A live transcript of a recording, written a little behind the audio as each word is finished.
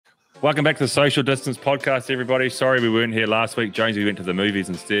Welcome back to the Social Distance Podcast, everybody. Sorry we weren't here last week. Jonesy went to the movies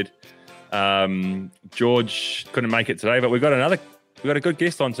instead. George couldn't make it today, but we've got a good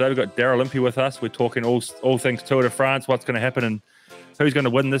guest on today. We've got Daryl Impey with us. We're talking all things Tour de France, what's going to happen and who's going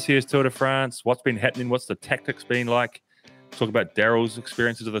to win this year's Tour de France, what's been happening, what's the tactics been like. Talk about Daryl's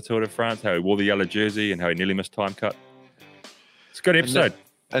experiences of the Tour de France, how he wore the yellow jersey and how he nearly missed time cut. It's a good episode.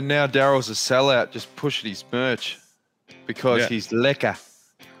 And now Daryl's a sellout, just pushing his merch because he's lekker.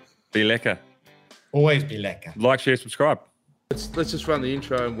 Be lekker. Always be lekker. Like, share, subscribe. Let's just run the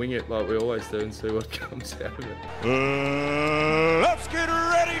intro and wing it like we always do and see what comes out of it. Let's get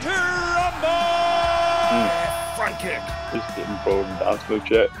ready to rumble! Front kick. Just getting bored and basketball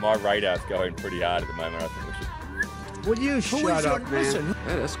chat. My radar's going pretty hard at the moment. I think we should. Will you shut up, man? Listen.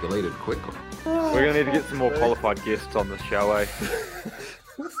 That escalated quickly. We're going to need to get some more qualified guests on the show, eh?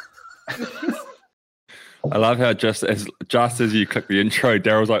 I love how just as you click the intro,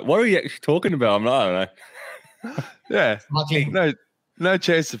 Daryl's like, what are you actually talking about? I'm like, I don't know. Yeah. No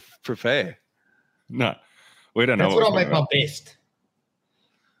chance to prepare. No. We don't know. That's what I'll make my best.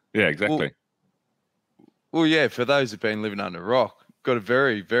 Yeah, exactly. Well, yeah, for those who've been living under a rock, got a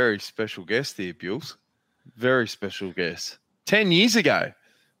very, very special guest here, Bulls. Very special guest. 10 years ago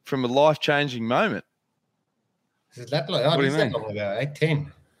from a life-changing moment. Is that like, What do you mean? long ago,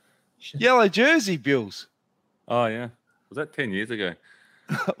 10. Yellow jersey, Bulls. Oh, yeah. Was that 10 years ago?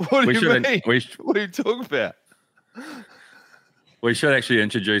 What do you mean? We What are you talking about? We should actually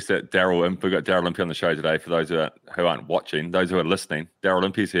introduce that Daryl Impey. We've got Daryl Impey on the show today for those who aren't watching. Those who are listening, Daryl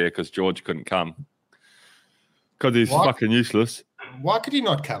Impey's here because George couldn't come because he's fucking useless. Why could he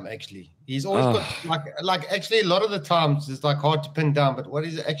not come, actually? He's always got, like actually a lot of the times it's like hard to pin down, but what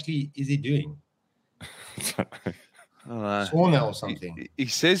is he doing? I don't know. Sauna or something. He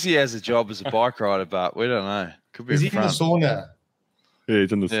says he has a job as a bike rider, but we don't know. Could be Is a he in the front. sauna? Yeah,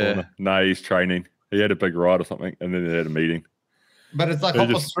 he's in the sauna. No, he's training. He had a big ride or something, and then they had a meeting. But it's like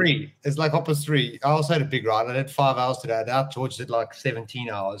Hoppers 3. It's like Hoppers 3. I also had a big ride. I did 5 hours today. Now George did like 17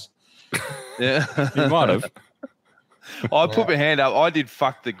 hours. Yeah. He might have. I put my hand up. I did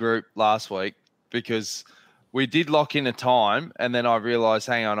fuck the group last week because we did lock in a time, and then I realised,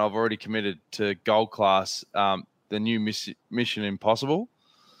 hang on, I've already committed to Gold Class, the new Mission Impossible.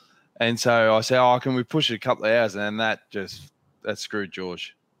 And so I said, can we push it a couple of hours? And that screwed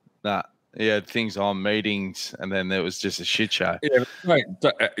George. Nah, he had things on, meetings, and then there was just a shit show.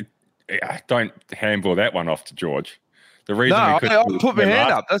 Yeah, don't handball that one off to George. The reason I put my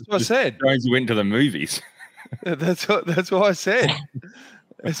hand up. That's what I said. Jones went to the movies. That's what I said.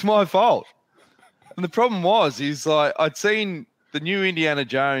 It's my fault. And the problem is like I'd seen the new Indiana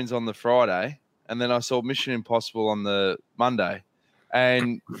Jones on the Friday, and then I saw Mission Impossible on the Monday.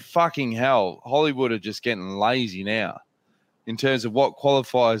 And fucking hell, Hollywood are just getting lazy now in terms of what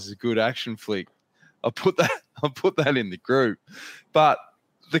qualifies as a good action flick. I put that in the group. But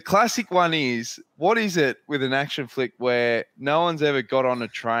the classic one is, what is it with an action flick where no one's ever got on a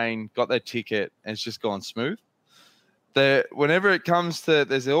train, got their ticket, and it's just gone smooth? Whenever it comes to,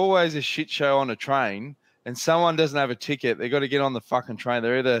 there's always a shit show on a train and someone doesn't have a ticket, they've got to get on the fucking train.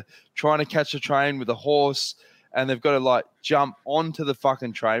 They're either trying to catch a train with a horse and they've got to like jump onto the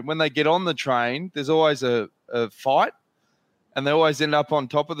fucking train. When they get on the train, there's always a fight and they always end up on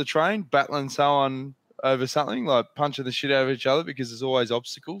top of the train, battling someone over something, like punching the shit out of each other because there's always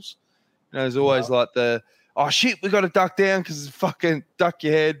obstacles. There's always like oh shit, we got to duck down because it's fucking duck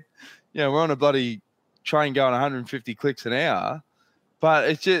your head. We're on a bloody train going 150 clicks an hour, but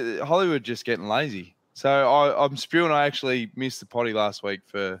it's just Hollywood just getting lazy. So I'm spewing. I actually missed the potty last week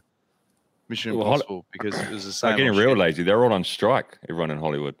for Mission Impossible because it was the same. They're getting real lazy. They're all on strike, everyone in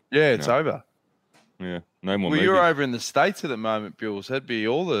Hollywood. Yeah, it's over. Yeah, no more Well, movies. you're over in the States at the moment, Bills. That'd be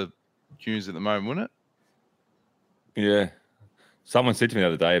all the news at the moment, wouldn't it? Yeah. Someone said to me the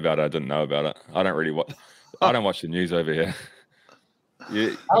other day about it. I didn't know about it. I don't really watch. I don't watch the news over here. Yeah.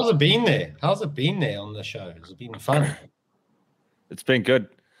 How's it been there? How's it been there on the show? Has it been fun? It's been good.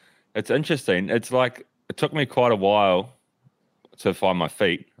 It's interesting. It's like it took me quite a while to find my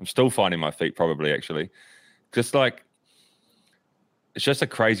feet. I'm still finding my feet, probably, actually. Just like, it's just a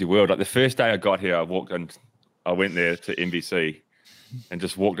crazy world. Like the first day I got here, I went there to NBC and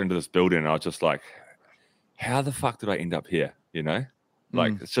just walked into this building and I was just like, how the fuck did I end up here?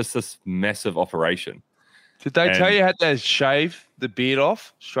 Like it's just this massive operation. Did they tell you had to shave the beard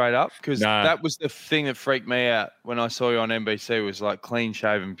off straight up? Because that was the thing that freaked me out when I saw you on NBC was like clean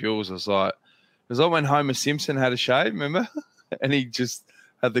shaven Bulls. It was like when Homer Simpson had a shave, remember? And he just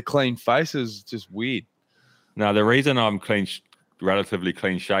had the clean face. It was just weird. No, the reason I'm relatively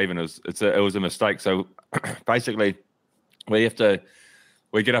clean shaven is it was a mistake. So basically, we have to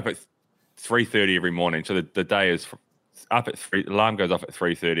we get up at 3:30 every morning. So the day is up at 3. Alarm goes off at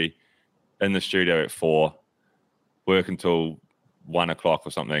 3:30. In the studio at 4. Work until 1 o'clock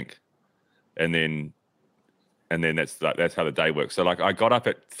or something, and then that's how the day works. So like I got up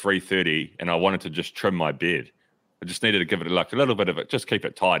at 3:30 and I wanted to just trim my bed. I just needed to give it like a little bit of it, just keep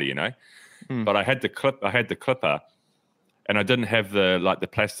it tidy, you know. But I had the clipper, and I didn't have the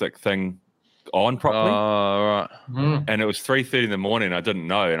plastic thing on properly. Oh, right. And it was 3:30 in the morning. I didn't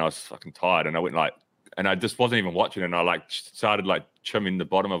know, and I was fucking tired. And I went and I just wasn't even watching. And I started trimming the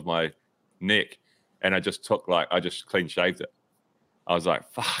bottom of my neck, and I just clean shaved it. I was like,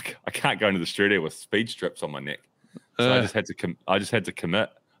 fuck, I can't go into the studio with speed strips on my neck. So I just had to commit.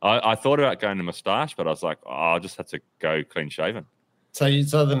 I thought about going to moustache, but I was like, I just had to go clean shaven. So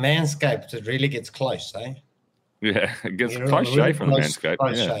the Manscaped, it really gets close, eh? Yeah, it gets close shave from the Manscaped.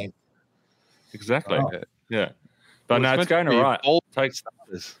 Close Yeah. shave. Exactly. Oh. Yeah. But no, it's going all right.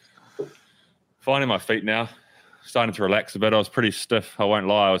 Finding my feet now. Starting to relax a bit. I was pretty stiff. I won't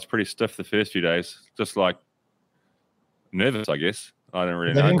lie. I was pretty stiff the first few days. Just nervous, I guess. I don't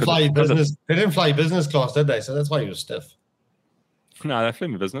really know. They didn't fly business class, did they? So that's why you were stiff. No, they flew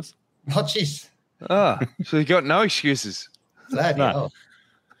me business. Oh, jeez. So you got no excuses. No.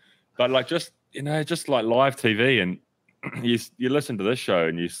 But just live TV, and you listen to this show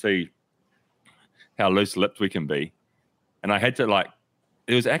and you see how loose-lipped we can be. And I had to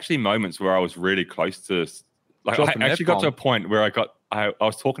there was actually moments where I was really close to I actually got to a point where I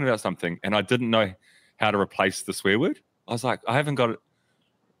was talking about something and I didn't know how to replace the swear word. I was like, I haven't got it.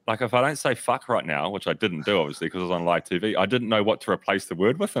 If I don't say fuck right now, which I didn't do, obviously, because I was on live TV, I didn't know what to replace the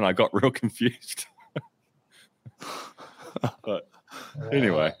word with, and I got real confused. But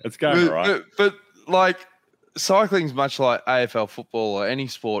anyway, it's going all right. But cycling's much like AFL football or any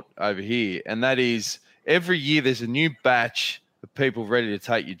sport over here, and that is every year there's a new batch of people ready to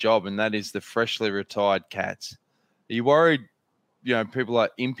take your job, and that is the freshly retired cats. Are you worried, people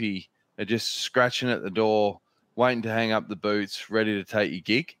like Impey are just scratching at the door, waiting to hang up the boots, ready to take your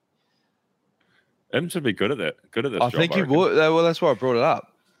gig? Him should be good at that. Good at this job. I think he would. Well, that's why I brought it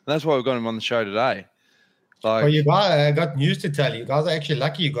up. That's why we've got him on the show today. Well, you guys, I got news to tell you. You guys are actually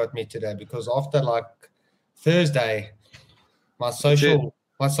lucky you got me today, because after Thursday, my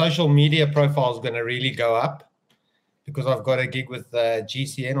social media profile is going to really go up, because I've got a gig with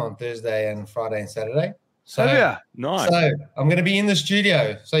GCN on Thursday and Friday and Saturday. So nice. So I'm going to be in the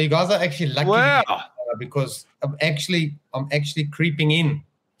studio. So you guys are actually lucky. Wow. Because I'm actually creeping in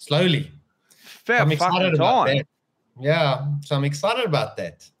slowly. I'm excited about that. Yeah, so I'm excited about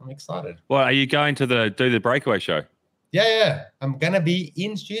that. I'm excited. Well, are you going to do the breakaway show? Yeah. I'm gonna be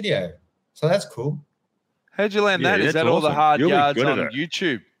in studio, so that's cool. How'd you land that? Is that awesome. All the hard yards on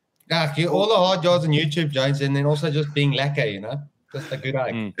YouTube? All the hard yards on YouTube, Jones, and then also just being lacquer, just a good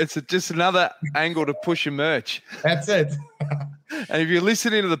egg. It's just another angle to push your merch. That's it. And if you're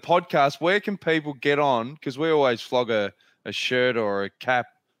listening to the podcast, where can people get on? Because we always flog a shirt or a cap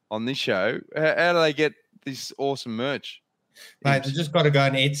on this show. How do they get this awesome merch? Mate, they just got to go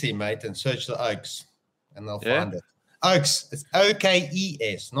on Etsy, mate, and search the Oaks, and they'll find it. Oaks, it's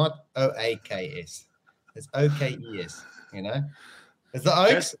OKES, not OAKS. It's OKES, It's the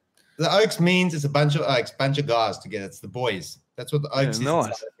Oaks. The Oaks means it's a bunch of Oaks, bunch of guys together. It's the boys. That's what the Oaks is in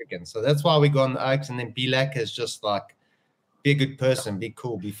South African. So that's why we go on the Oaks, and then BLAC is just be a good person, be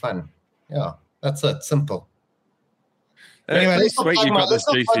cool, be fun. Yeah, that's it. Simple. Anyway, let's talk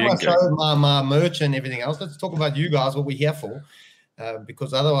about my merch and everything else. Let's talk about you guys, what we're here for,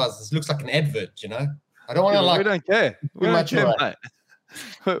 because otherwise this looks like an advert, I don't want to We don't care. We don't care, mate.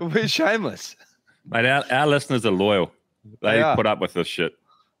 We're shameless. Mate, our listeners are loyal. They put up with this shit.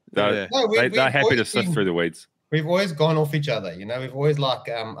 They're happy to sift through the weeds. We've always gone off each other, We've always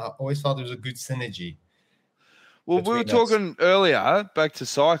I always felt there was a good synergy. Well, we were talking earlier, back to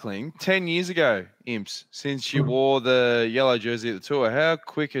cycling, 10 years ago, Imps, since you wore the yellow jersey at the Tour. How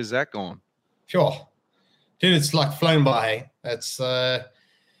quick has that gone? Sure. Dude, it's flown by. It's, the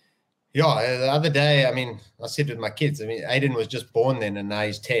other day, I said with my kids, Aiden was just born then and now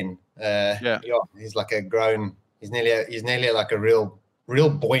he's 10. He's like a grown, he's nearly like a real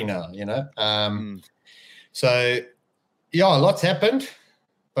boy now, So, a lot's happened,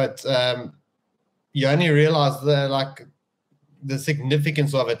 but you only realize the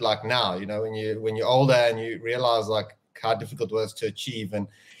significance of it now, when you're older and you realize how difficult it was to achieve. And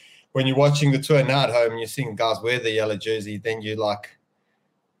when you're watching the Tour now at home and you're seeing guys wear the yellow jersey, then you're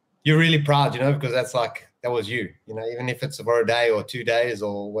really proud, because that's that was you, even if it's for a day or 2 days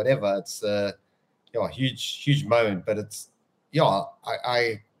or whatever, it's a huge moment. But it's,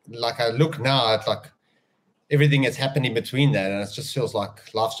 I look now at everything that's happened in between that, and it just feels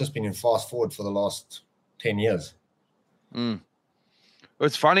like life's just been in fast forward for the last 10 years.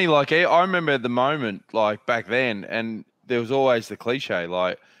 It's funny, like I remember the moment, like back then, and there was always the cliche,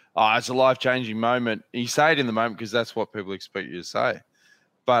 like, "Oh, it's a life-changing moment." You say it in the moment because that's what people expect you to say.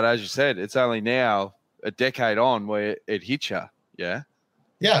 But as you said, it's only now, a decade on, where it hits you. Yeah.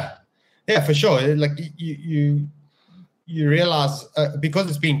 Yeah, for sure. Like you realize because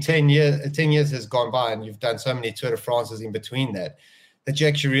it's been 10 years, 10 years has gone by, and you've done so many Tour de France's in between that you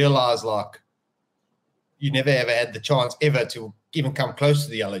actually realize like you never ever had the chance ever to even come close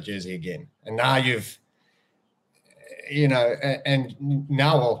to the yellow jersey again. And now you've, and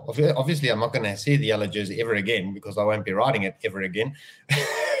now obviously I'm not going to see the yellow jersey ever again because I won't be riding it ever again.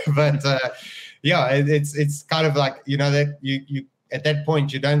 But it's kind of like, that you at that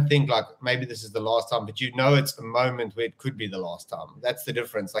point, you don't think like maybe this is the last time, but it's a moment where it could be the last time. That's the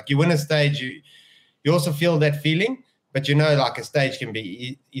difference. Like you win a stage, you also feel that feeling, but like a stage can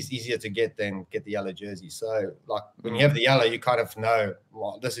be is easier to get than get the yellow jersey. So like when you have the yellow, you kind of know,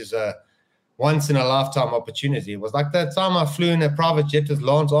 well, this is a once in a lifetime opportunity. It was like that time I flew in a private jet with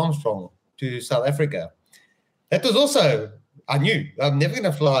Lance Armstrong to South Africa. That was also, I knew I'm never going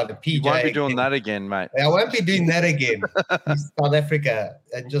to fly to PJ. You won't be doing that again, mate. I won't be doing that again in South Africa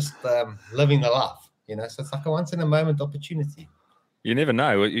and just living the life, So it's like a once in a moment opportunity. You never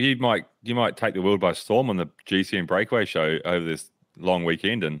know. You might take the world by storm on the GCN Breakaway show over this long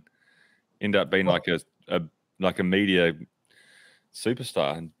weekend and end up being like a media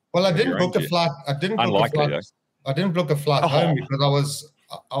superstar. Well, I didn't book a flight. I didn't book a flight home because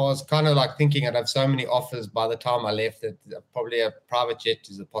I was kind of like thinking I'd have so many offers by the time I left that probably a private jet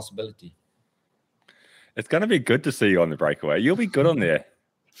is a possibility. It's going to be good to see you on the breakaway. You'll be good on there.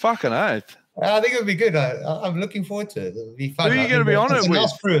 Fucking oath. I think it'll be good. I'm looking forward to it. It'll be fun. Who are you going to be on it with? It's a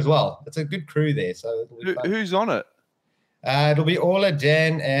nice crew as well. It's a good crew there. So who's on it? It'll be Orla,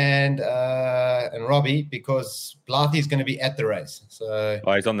 Dan, and Robbie because Blathy's going to be at the race. So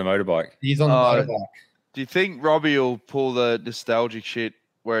he's on the motorbike. He's on the motorbike. Do you think Robbie will pull the nostalgic shit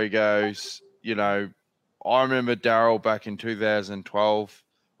where he goes, I remember Daryl back in 2012,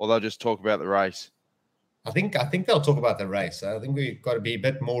 or they'll just talk about the race? I think they'll talk about the race. I think we've got to be a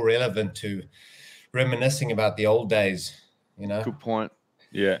bit more relevant to reminiscing about the old days, Good point.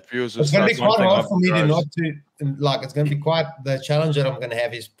 Yeah. It's going to be quite hard for me to not to, like, it's going to be quite, the challenge that I'm going to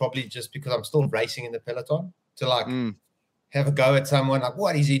have is probably just because I'm still racing in the peloton to like have a go at someone like,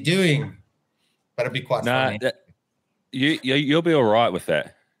 what is he doing? But it'll be quite funny. You'll be all right with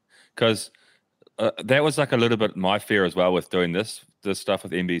that because that was like a little bit my fear as well with doing this stuff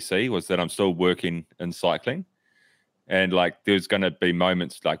with NBC was that I'm still working in cycling, and like there's going to be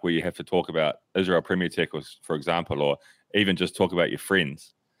moments like where you have to talk about Israel Premier Tech, for example, or even just talk about your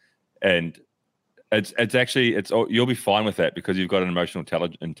friends, and you'll be fine with that because you've got an emotional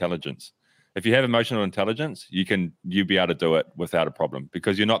intelligence. If you have emotional intelligence, you'll be able to do it without a problem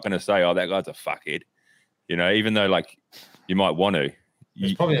because you're not going to say, "Oh, that guy's a fuckhead." Even though like you might want to.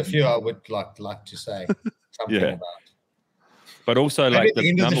 There's probably a few I would like to say something about. But also like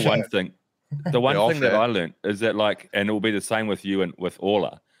the number one thing, the one thing that I learned is that like, and it will be the same with you and with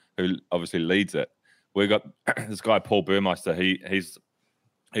Orla, who obviously leads it. We got this guy, Paul Burmeister. He's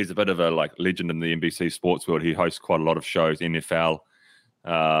a bit of a like legend in the NBC sports world. He hosts quite a lot of shows, NFL,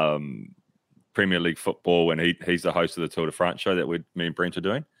 Premier League football, and he's the host of the Tour de France show that me and Brent are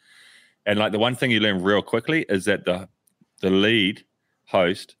doing. And like the one thing you learn real quickly is that the lead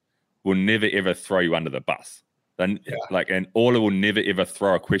host will never ever throw you under the bus. And Orla will never ever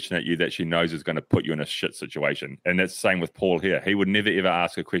throw a question at you that she knows is going to put you in a shit situation. And that's the same with Paul here. He would never ever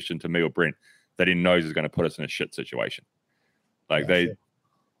ask a question to me or Brent that he knows is going to put us in a shit situation. Like they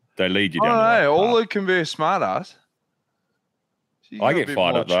lead you down. Oh, no, Orla can be a smart ass. I get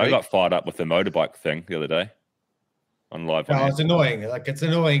fired up though. I got fired up with the motorbike thing the other day on live. No, it's annoying. Like it's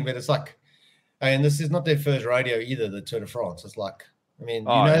annoying, but it's like, and this is not their first rodeo either. The Tour de France. It's like, I mean,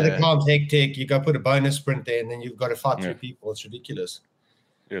 the climb's hectic. You go put a bonus sprint there, and then you've got to fight through people. It's ridiculous.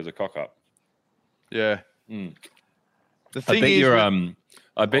 Yeah, it was a cock up. Yeah. The thing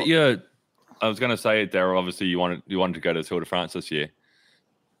I bet you're. I was going to say, Daryl. Obviously, you wanted to go to the Tour de France this year,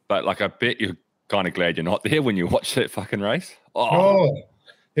 but like, I bet you're kind of glad you're not there when you watch that fucking race. Oh,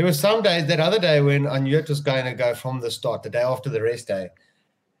 there were some days. That other day when I knew it was going to go from the start, the day after the rest day.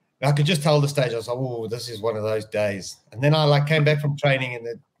 I could just tell the stage, I was like, oh, this is one of those days. And then I like came back from training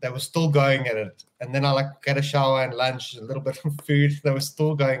and they were still going at it. And then I like had a shower and lunch, a little bit of food. They were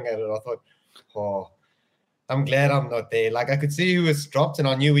still going at it. I thought, oh, I'm glad I'm not there. Like I could see who was dropped and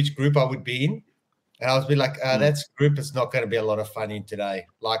I knew which group I would be in. And I was be like, that group is not going to be a lot of fun in today.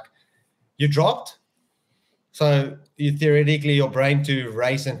 Like you dropped, So you theoretically, your brain to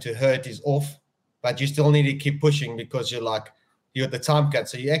race and to hurt is off, but you still need to keep pushing because you're the time cut.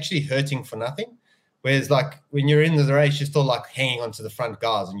 So you're actually hurting for nothing. Whereas like when you're in the race, you're still like hanging onto the front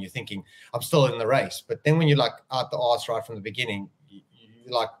guards and you're thinking, I'm still in the race. But then when you're like out the arse right from the beginning,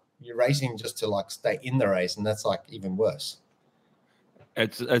 you're racing just to like stay in the race. And that's like even worse.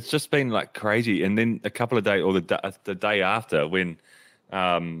 It's just been like crazy. And then a couple of days or the day after when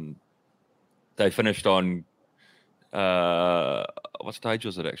they finished on what stage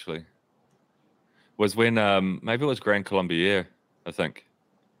was it actually? Was when maybe it was Grand Colombier, I think.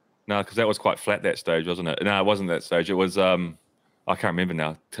 No, because that was quite flat that stage, wasn't it? No, it wasn't that stage. It was I can't remember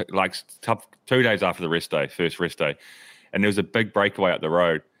now. 2 days after the first rest day, and there was a big breakaway up the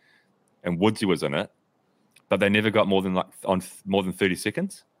road, and Woodsy was in it, but they never got more than 30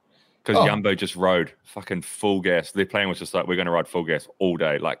 seconds because Jumbo just rode fucking full gas. Their plan was just like, we're going to ride full gas all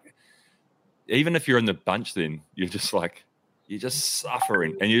day. Like, even if you're in the bunch, then you're just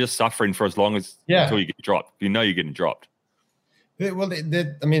suffering, and you're just suffering for as long as until you get dropped. You know you're getting dropped. Well,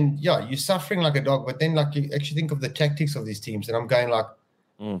 I mean, you're suffering like a dog, but then like you actually think of the tactics of these teams, and I'm going like,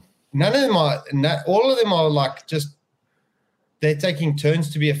 none of them are. All of them are like just they're taking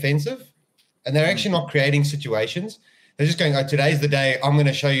turns to be offensive, and they're actually not creating situations. They're just going, today's the day. I'm going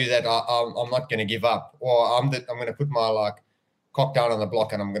to show you that I'm not going to give up, or I'm going to put my like cock down on the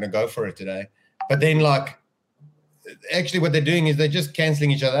block, and I'm going to go for it today. But then like, actually, what they're doing is they're just canceling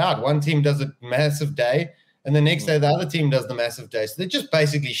each other out. One team does a massive day, and the next day the other team does the massive day. So they're just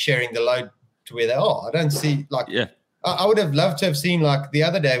basically sharing the load to where they are. I don't see like, I would have loved to have seen like the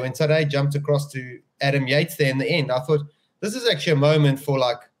other day when Tadej jumped across to Adam Yates there in the end. I thought this is actually a moment for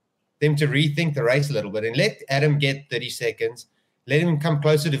like them to rethink the race a little bit and let Adam get 30 seconds, let him come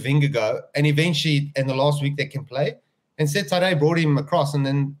closer to Vingegaard, and eventually in the last week they can play. Instead, Tadej brought him across, and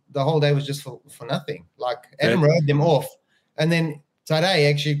then the whole day was just for nothing. Like Adam rode them off, and then Tadej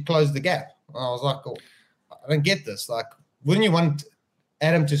actually closed the gap. And I was like, I don't get this. Like, wouldn't you want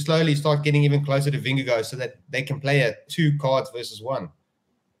Adam to slowly start getting even closer to Vingegaard so that they can play at 2 cards versus 1?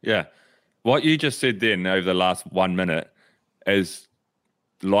 Yeah. What you just said then over the last 1 minute is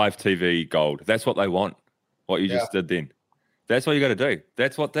live TV gold. That's what they want. What you just did then. That's what you got to do.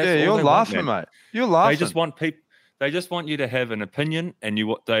 That's you're laughing, mate. You're laughing. They just want people. They just want you to have an opinion, and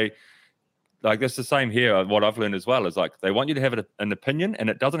that's the same here. What I've learned as well is like they want you to have an opinion, and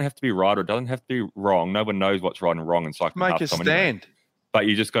it doesn't have to be right or it doesn't have to be wrong. No one knows what's right and wrong in cycling. Make a stand. Anyway. But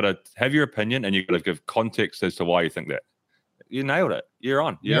you just got to have your opinion, and you got to give context as to why you think that. You nailed it. You're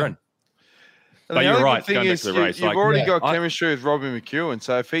on. You're in. And but you're right. Thing is, you've already got chemistry with Robbie McEwen,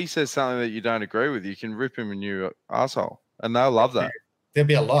 so if he says something that you don't agree with, you can rip him a new arsehole, and they'll love that. There'll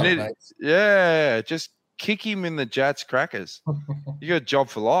be a lot of mates. Yeah, just kick him in the Jats crackers. You got a job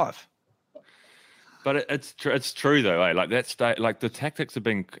for life. But it's true though, eh? Like the tactics of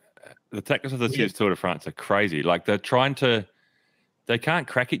this year's Tour de France are crazy. Like they can't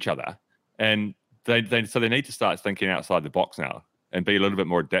crack each other, and they need to start thinking outside the box now and be a little bit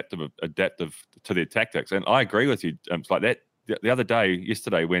more adaptive to their tactics. And I agree with you. It's like that the other day,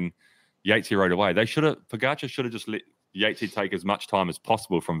 yesterday, when Yatesy rode away, Pogacar should have just let Yatesy take as much time as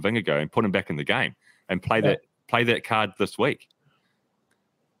possible from Vingegaard and put him back in the game and play that card this week.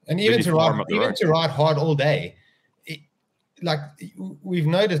 And even to ride hard all day, like we've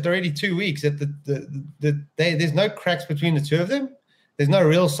noticed already 2 weeks that there's no cracks between the two of them. There's no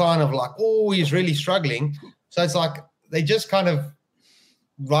real sign of like, he's really struggling. So it's like they just kind of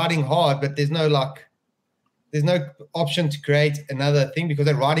riding hard, but there's no option to create another thing because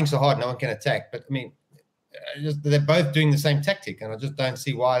they're riding so hard, no one can attack. But I mean, they're both doing the same tactic, and I just don't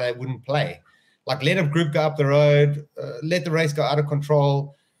see why they wouldn't play. Like, let a group go up the road, let the race go out of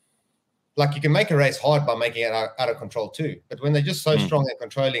control. Like, you can make a race hard by making it out of control too. But when they're just so strong at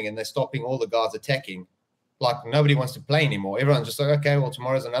controlling and they're stopping all the guards attacking, like, nobody wants to play anymore. Everyone's just like, okay, well,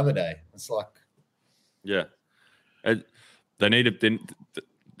 tomorrow's another day. It's like... Yeah. They need to...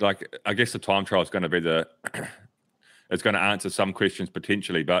 Like, I guess the time trial is going to be it's going to answer some questions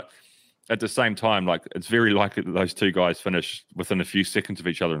potentially, but at the same time, like, it's very likely that those two guys finish within a few seconds of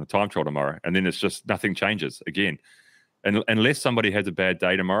each other in the time trial tomorrow, and then it's just nothing changes again. And unless somebody has a bad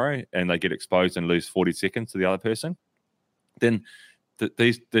day tomorrow and they get exposed and lose 40 seconds to the other person, then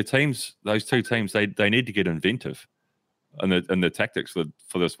those two teams, they need to get inventive in the tactics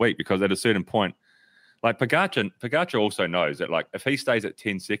for this week, because at a certain point, like Pogacar also knows that, like, if he stays at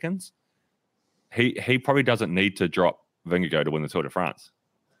 10 seconds, he probably doesn't need to drop Vingegaard to win the Tour de France.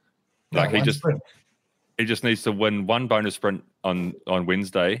 Like, he just needs to win one bonus sprint on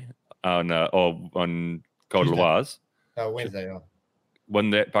Wednesday or on Col de Loise. Wednesday, yeah. win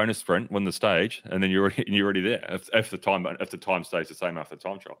that bonus sprint, win the stage, and then you're already there. If the time stays the same after the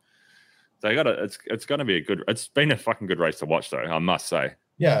time trial. So it's going to be it's been a fucking good race to watch, though, I must say.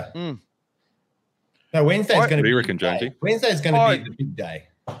 Yeah. No, Wednesday's going to be. Wednesday's going to be the big day.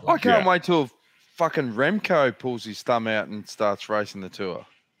 I can't wait till fucking Remco pulls his thumb out and starts racing the Tour.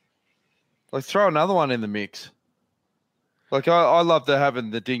 Like, throw another one in the mix. Like, I love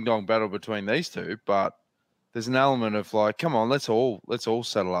having the ding dong battle between these two, but there's an element of like, come on, let's all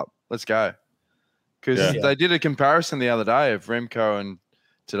settle up, let's go, because they did a comparison the other day of Remco and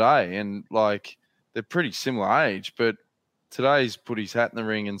today, and like they're pretty similar age, but today's put his hat in the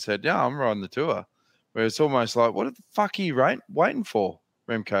ring and said, "Yeah, I'm riding the Tour." Where it's almost like, what the fuck are you waiting for,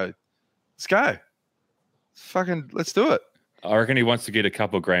 Remco? Let's go, let's do it. I reckon he wants to get a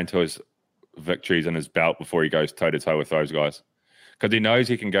couple of Grand Tours victories in his belt before he goes toe to toe with those guys, because he knows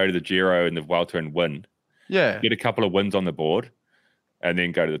he can go to the Giro and the Vuelta and win. Yeah, get a couple of wins on the board, and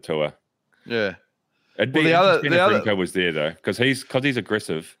then go to the Tour. Yeah, it'd be interesting if Remco was there, though, because he's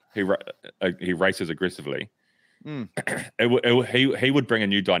aggressive. He races aggressively. He would bring a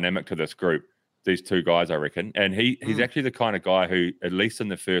new dynamic to this group. These two guys, I reckon, and he's actually the kind of guy who, at least in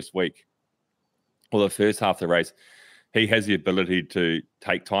the first week or the first half of the race, he has the ability to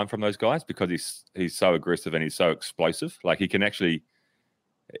take time from those guys because he's so aggressive and he's so explosive. Like, he can actually,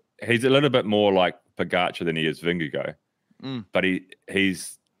 he's a little bit more like Pogacar than he is Vingegaard, but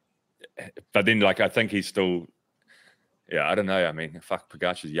but then, like, I think he's still, I don't know. I mean, fuck,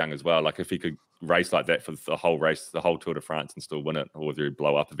 Pogacar's young as well. Like, if he could race like that for the whole race, the whole Tour de France, and still win it, or whether he'd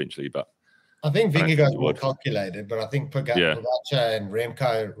blow up eventually. But I think Vingegaard's more calculated, but I think Pogacar and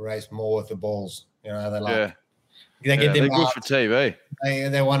Remco race more with the balls. You know, they're get them they're good for TV.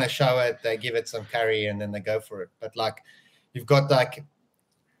 They want to show it. They give it some carry, and then they go for it. But like, you've got like,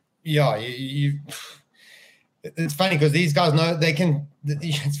 it's funny because these guys know they can.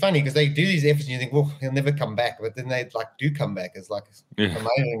 It's funny because they do these efforts, and you think, well, he'll never come back, but then they like do come back. It's like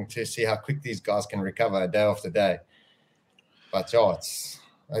amazing to see how quick these guys can recover day after day. But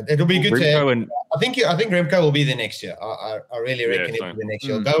it'll be good I think Remco will be there next year. I really reckon he'll be there next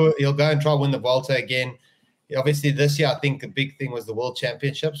year. He'll go and try win the Vuelta again. Obviously, this year I think the big thing was the World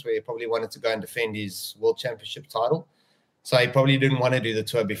Championships, where he probably wanted to go and defend his World Championship title. So he probably didn't want to do the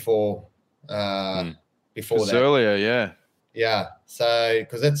Tour before that. Earlier, yeah. So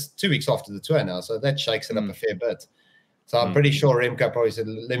because that's 2 weeks after the Tour now, so that shakes it up a fair bit. So I'm pretty sure Remco probably said,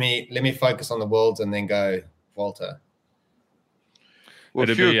 "Let me focus on the Worlds and then go Vuelta." Well,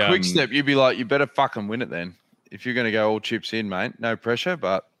 if you're a quick step, you'd be like, you better fucking win it then. If you're going to go all chips in, mate, no pressure.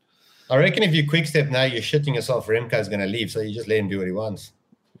 But I reckon if you quick step now, you're shitting yourself. Remco's going to leave, so you just let him do what he wants.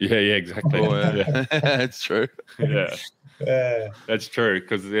 Yeah, exactly. That's true. Yeah, that's true,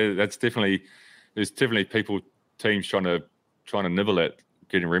 because there's definitely teams trying to nibble at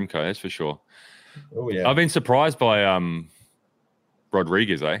getting Remco. That's for sure. Oh yeah, I've been surprised by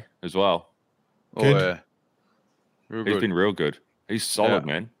Rodriguez as well. Good. Oh yeah, He's been real good. He's solid,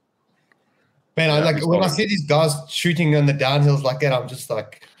 man. Man, when I see these guys shooting on the downhills like that, I'm just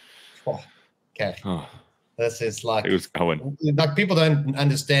like, okay. This is like, it was going. Like, people don't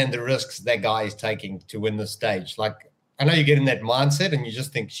understand the risks that guy is taking to win the stage. Like, I know you get in that mindset and you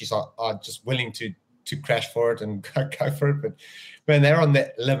just think she's just willing to crash for it and go for it. But man, they're on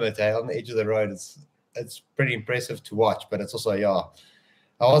that limit, on the edge of the road. It's pretty impressive to watch, but it's also, I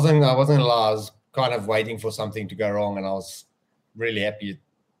wasn't gonna lie, I was kind of waiting for something to go wrong, and I was really happy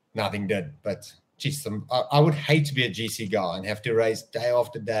nothing did. But geez, I would hate to be a GC guy and have to race day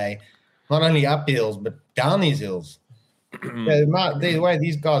after day, not only up hills but down these hills. The way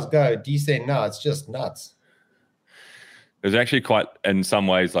these guys go, descent, it's just nuts. It was actually quite, in some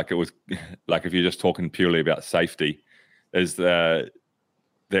ways, like it was, like if you're just talking purely about safety, is that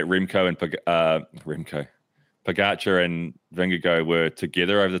Pogacar and Vingegaard were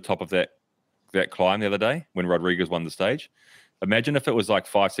together over the top of that climb the other day when Rodriguez won the stage. Imagine if it was like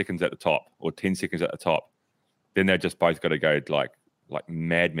 5 seconds at the top or 10 seconds at the top, then they just both got to go like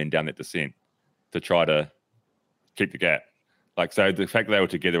madmen down that descent to try to keep the gap. Like, so the fact that they were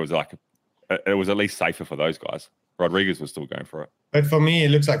together was like, it was at least safer for those guys. Rodriguez was still going for it. But for me,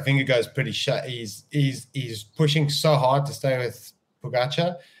 it looks like Vingegaard's pretty shut. He's pushing so hard to stay with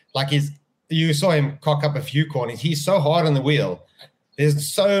Pogacar. Like, you saw him cock up a few corners. He's so hard on the wheel.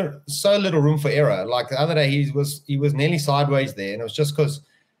 There's so little room for error. Like the other day, he was nearly sideways there, and it was just because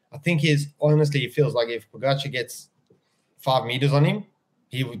I think he feels like if Pogacar gets 5 meters on him,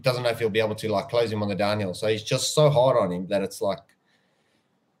 he doesn't know if he'll be able to like close him on the downhill. So he's just so hard on him that it's like,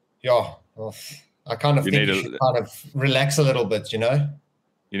 I kind of think you should kind of relax a little bit, You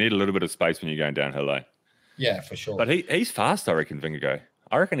need a little bit of space when you're going downhill, though. Yeah, for sure. But he's fast, I reckon, Vingegaard.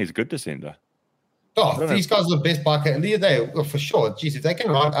 I reckon he's a good descender. Oh, these guys are the best bike. They for sure. Geez, if they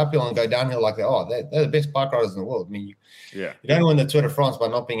can ride uphill and go downhill like that, they're the best bike riders in the world. I mean, you don't win the Tour de France by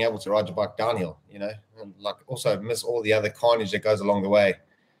not being able to ride your bike downhill, and like also miss all the other carnage that goes along the way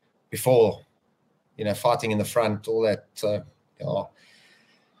before, fighting in the front, all that. So,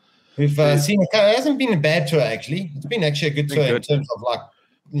 we've seen it hasn't been a bad tour actually. It's been actually a good tour in terms of like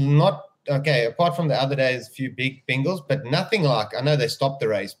not. Okay, apart from the other days, a few big bingles, but nothing like, I know they stopped the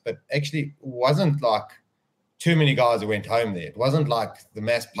race, but actually wasn't like too many guys who went home there. It wasn't like the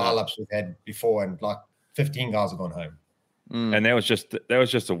mass pileups we've had before and like 15 guys have gone home. And that was just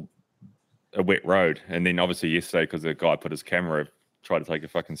a wet road. And then obviously yesterday, because the guy put his camera, tried to take a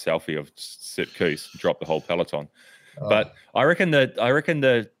fucking selfie of Sepp Kuss, dropped the whole peloton. But I reckon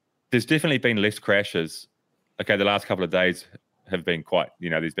that there's definitely been less crashes. Okay, the last couple of days have been quite,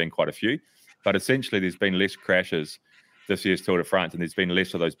 there's been quite a few, but essentially there's been less crashes this year's Tour de France, and there's been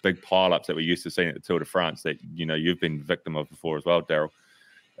less of those big pile-ups that we used to see at the Tour de France that, you've been victim of before as well, Daryl,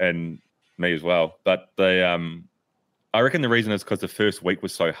 and me as well. But I reckon the reason is because the first week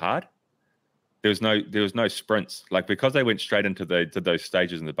was so hard. There was no sprints, like because they went straight into those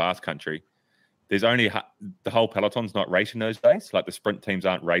stages in the Basque Country. There's only the whole peloton's not racing those days. Like the sprint teams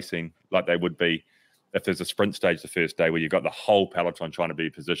aren't racing like they would be if there's a sprint stage the first day where you've got the whole peloton trying to be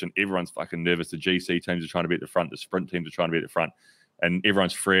positioned. Everyone's fucking nervous. The GC teams are trying to be at the front. The sprint teams are trying to be at the front. And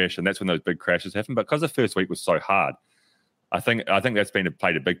everyone's fresh. And that's when those big crashes happen. But because the first week was so hard, I think that's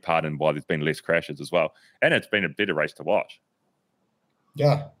played a big part in why there's been less crashes as well. And it's been a better race to watch.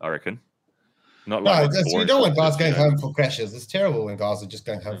 Yeah. I reckon. Not like you don't want guys going home for crashes. It's terrible when guys are just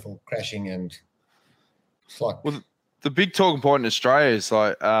going home for crashing, and it's like... Well, the big talking point in Australia is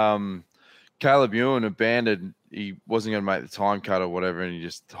like... Caleb Ewan abandoned. He wasn't going to make the time cut or whatever, and he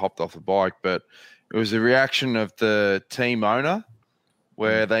just hopped off the bike. But it was a reaction of the team owner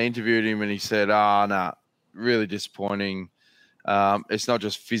where they interviewed him and he said, nah, really disappointing. It's not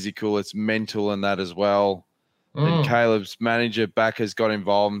just physical, it's mental and that as well. And Caleb's manager backers got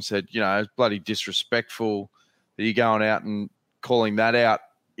involved and said, it's bloody disrespectful that you're going out and calling that out,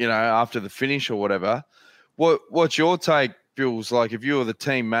 after the finish or whatever. What's your take, Bills? Like if you were the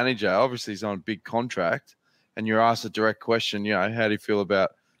team manager, obviously he's on a big contract, and you're asked a direct question, how do you feel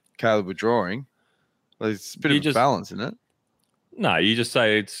about Caleb withdrawing? Well, it's a bit of a balance, isn't it? No, you just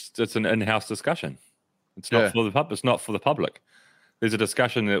say it's an in-house discussion. It's not for the public. It's not for the public. There's a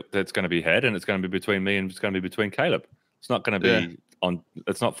discussion that's going to be had, and it's going to be between me and it's going to be between Caleb. It's not going to be on.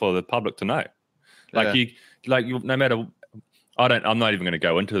 It's not for the public to know. No matter. I'm not even going to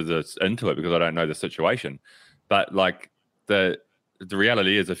go into it because I don't know the situation. But like the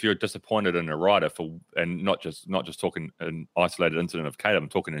reality is, if you're disappointed in a rider and not just talking an isolated incident of Caleb, I'm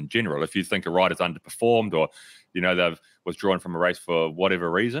talking in general. If you think a rider's underperformed or they've withdrawn from a race for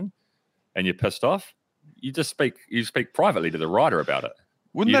whatever reason, and you're pissed off, you speak privately to the rider about it.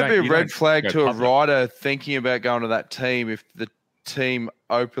 Wouldn't that be a red flag to a rider thinking about going to that team if the team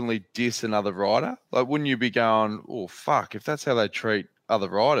openly diss another rider? Like, wouldn't you be going, oh fuck, if that's how they treat other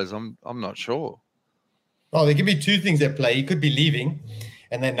riders, I'm not sure. Well, there could be two things at play. He could be leaving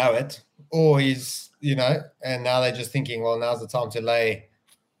and they know it, or he's, and now they're just thinking, well, now's the time to lay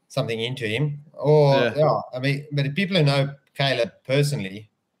something into him. Or, I mean, but if people who know Caleb personally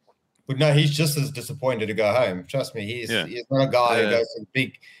would know he's just as disappointed to go home. Trust me, he's not a guy who goes for the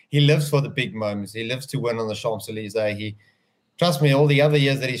big, he lives for the big moments. He lives to win on the Champs-Élysées. Trust me, all the other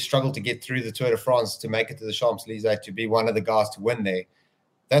years that he struggled to get through the Tour de France to make it to the Champs-Élysées, to be one of the guys to win there,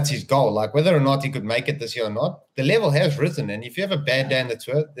 that's his goal. Like whether or not he could make it this year or not, the level has risen. And if you have a bad day in the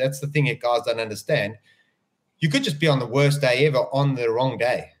Tour, that's the thing that guys don't understand. You could just be on the worst day ever on the wrong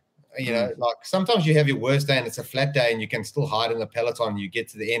day. Like sometimes you have your worst day and it's a flat day and you can still hide in the peloton. You get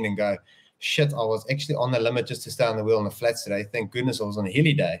to the end and go, shit, I was actually on the limit just to stay on the wheel on the flats today. Thank goodness I was on a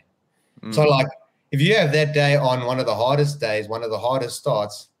hilly day. So like if you have that day on one of the hardest days, one of the hardest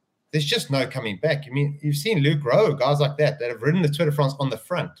starts, there's just no coming back. I mean, you've seen Luke Rowe, guys like that have ridden the Tour de France on the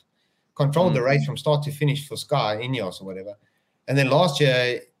front, controlled the race from start to finish for Sky, Ineos or whatever. And then last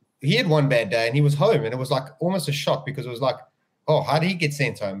year, he had one bad day and he was home. And it was like almost a shock because it was like, oh, how did he get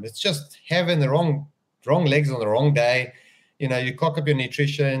sent home? It's just having the wrong legs on the wrong day. You cock up your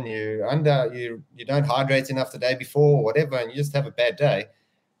nutrition, you don't hydrate enough the day before or whatever, and you just have a bad day.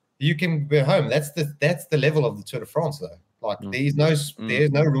 You can be home. That's the level of the Tour de France, though. Like there's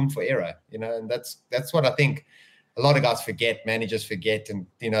no room for error, and that's what I think a lot of guys forget, managers forget, and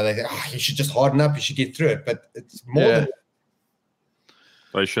they think, you should just harden up, you should get through it. But it's more than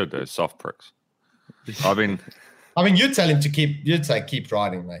they should. They're soft pricks. I mean, you'd tell him to keep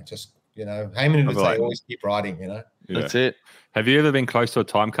riding, mate. Just You know, Heyman would say, like, always keep riding, you know. Yeah. That's it. Have you ever been close to a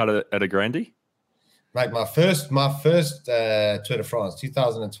time cut at a Grandie? Mate, my first Tour de France,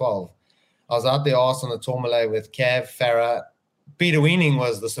 2012, I was out there arse on the Tourmalet with Cav, Farah. Peter Weening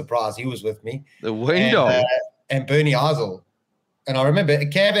was the surprise. He was with me. The window. And Bernie Eisel. And I remember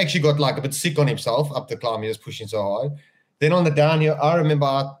Cav actually got like a bit sick on himself up the climb. He was pushing so hard. Then on the downhill, I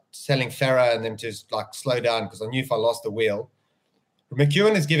remember telling Farah and them to like slow down because I knew if I lost the wheel.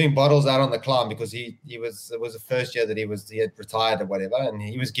 McEwen is giving bottles out on the climb because it was the first year that he had retired or whatever, and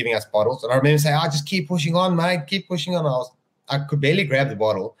he was giving us bottles. And I remember saying, just keep pushing on, mate, keep pushing on. I could barely grab the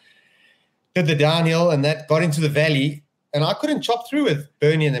bottle. Did the downhill and that got into the valley, and I couldn't chop through with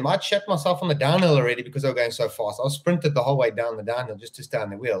Bernie and them. I'd shut myself on the downhill already because they were going so fast. I was sprinted the whole way down the downhill just to stay on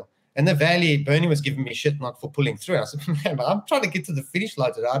the wheel. And the valley, Bernie was giving me shit not for pulling through. I said, man, I'm trying to get to the finish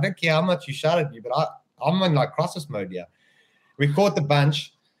line today. I don't care how much you shout at me, but I'm in like crisis mode here. We caught the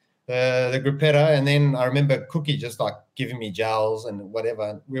bunch, the Gruppetto, and then I remember Cookie just like giving me gels and whatever.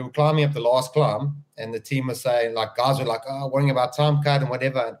 And we were climbing up the last climb, and the team was saying, like, guys were like, worrying about time cut and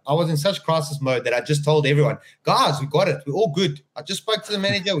whatever. And I was in such crisis mode that I just told everyone, guys, we got it. We're all good. I just spoke to the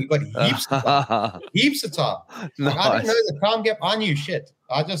manager. We got heaps of time. Heaps of time. Like, I didn't know the climb gap. I knew shit.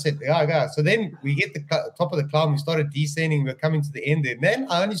 I just said, go. So then we get the top of the climb. We started descending. We were coming to the end. And then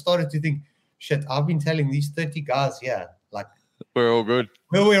I only started to think, shit, I've been telling these 30 guys here, like, we're all good.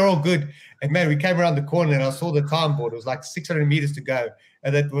 Well, we're all good. And man, we came around the corner and I saw the time board. It was like 600 meters to go.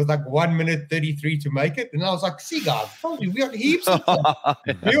 And it was like 1 minute 33 to make it. And I was like, see, guys, told you, we got heaps of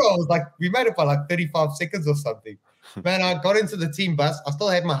time. We made it by like 35 seconds or something. Man, I got into the team bus. I still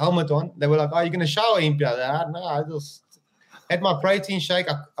had my helmet on. They were like, you're going to shower, Impey? No, I just had my protein shake.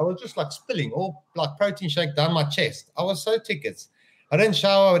 I was just like spilling all like protein shake down my chest. I was so tickets. I didn't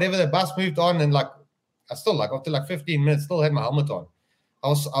shower, whatever. The bus moved on and like, I still like after like 15 minutes, still had my helmet on. I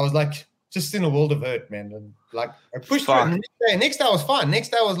was like just in a world of hurt, man. And like I pushed through. Next day I was fine. Next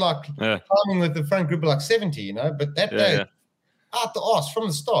day I was like climbing with the front group of like 70, you know. But that day, out the arse from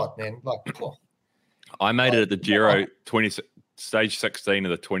the start, man. Like, I made it at the Giro stage 16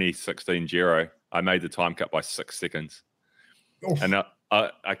 of the 2016 Giro. I made the time cut by 6 seconds, Oof. And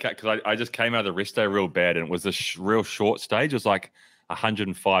I just came out of the rest day real bad, and it was a real short stage. It was like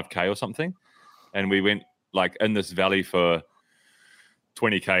 105k or something. And we went like in this valley for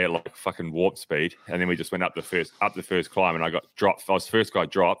 20k at like fucking warp speed, and then we just went up the first climb, and I got dropped. I was the first guy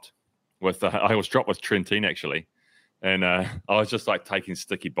dropped with I was dropped with Trentine actually, and I was just like taking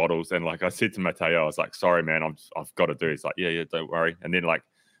sticky bottles, and like I said to Matteo, I was like, sorry man, I've got to do it. He's like, yeah, don't worry. And then like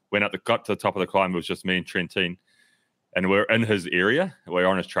got to the top of the climb. It was just me and Trentine, and we're in his area. We're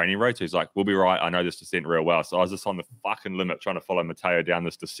on his training road. So he's like, we'll be right. I know this descent real well. So I was just on the fucking limit trying to follow Matteo down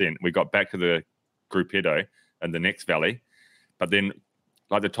this descent. We got back to the Gruppetto in the next valley, but then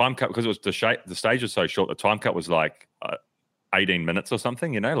like the time cut, because it was the stage was so short, the time cut was like 18 minutes or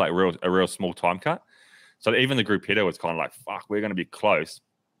something, you know, like a real small time cut. So even the Gruppetto was kind of like, fuck, we're going to be close.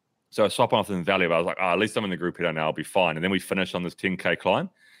 So I swap off in the valley, but I was like, at least I'm in the Gruppetto now, I'll be fine. And then we finished on this 10k climb,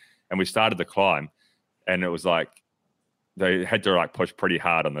 and we started the climb, and it was like they had to like push pretty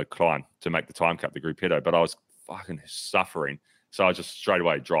hard on the climb to make the time cut, the Gruppetto, but I was fucking suffering. So I just straight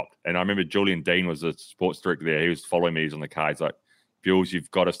away dropped. And I remember Julian Dean was the sports director there. He was following me. He's on the car. He's like, Bules, you've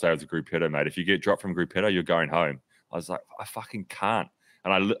got to stay with the Gruppetto, mate. If you get dropped from Gruppetto, you're going home. I was like, I fucking can't.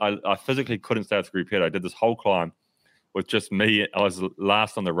 And I physically couldn't stay with the Gruppetto. I did this whole climb with just me. I was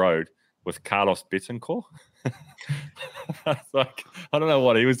last on the road with Carlos Betancourt. Like, I don't know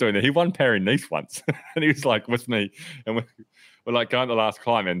what he was doing there. He won Paris-Nice once. And he was like with me. And we're like going to the last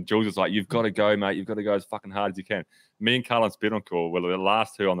climb. And Jules was like, you've got to go, mate. You've got to go as fucking hard as you can. Me and Carlos Betancourt were the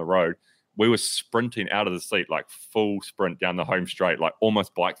last two on the road. We were sprinting out of the seat, like full sprint down the home straight, like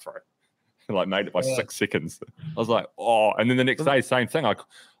almost bike throw. Like made it by 6 seconds. I was like, oh. And then the next day, same thing. I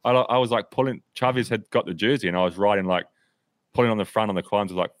was like pulling. Chavez had got the jersey, and I was riding like pulling on the front on the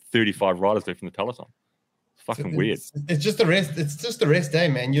climbs with like 35 riders left from the peloton. It's fucking weird. It's just the rest. It's just the rest day,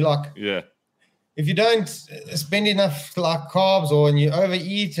 man. You like, if you don't spend enough like carbs, or and you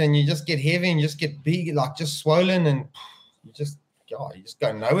overeat and you just get heavy and you just get big, like just swollen, and you just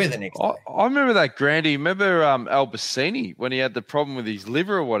go nowhere the next day. I remember that Grandie. Remember Albacini when he had the problem with his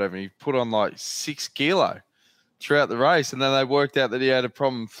liver or whatever? He put on like 6 kilo throughout the race, and then they worked out that he had a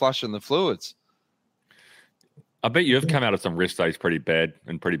problem flushing the fluids. I bet you've come out of some rest days pretty bad,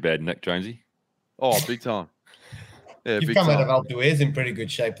 Nick Jonesy. Oh, big time. Yeah, you've come out of Alpe d'Huez in pretty good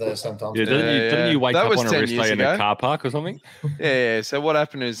shape though sometimes. Yeah, didn't you wake up on a rest day in a car park or something? Yeah. So what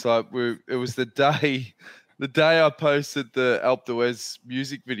happened is like it was the day I posted the Alpe d'Huez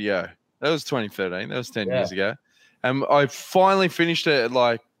music video. That was 2013. That was 10 years ago. And I finally finished it at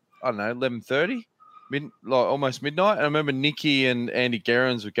like I don't know, 11:30, almost midnight. And I remember Nikki and Andy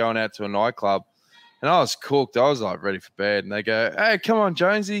Gerrans were going out to a nightclub, and I was cooked. I was like ready for bed, and they go, "Hey, come on,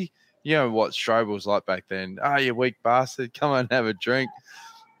 Jonesy." You know what Strobe was like back then. "Oh, you weak bastard. Come on and have a drink."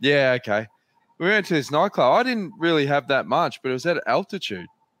 Yeah, okay. We went to this nightclub. I didn't really have that much, but it was at altitude.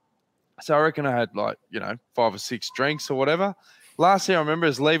 So I reckon I had 5 or 6 drinks or whatever. Last year I remember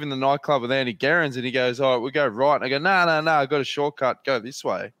is leaving the nightclub with Andy Gerrans, and he goes, "All right, we go right." And I go, no, I got a shortcut. Go this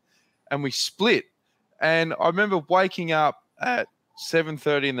way. And we split. And I remember waking up at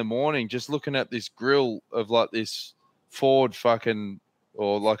 7:30 in the morning just looking at this grill of like this Ford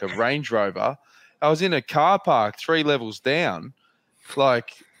or like a Range Rover. I was in a car park 3 levels down,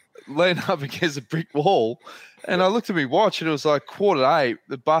 like leaning up against a brick wall. And I looked at my watch and it was like 7:45.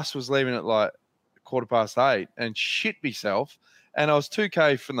 The bus was leaving at like 8:15 and shit myself. And I was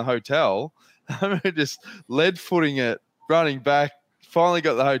 2K from the hotel. I remember just lead footing it, running back, finally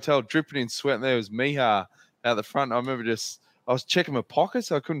got the hotel, dripping in sweat. And there was Miha out the front. I remember I was checking my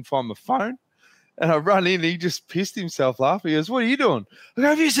pockets. I couldn't find my phone. And I run in, he just pissed himself laughing. He goes, "What are you doing?" I go,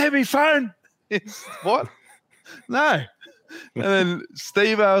 "Have you seen my phone?" What? No. And then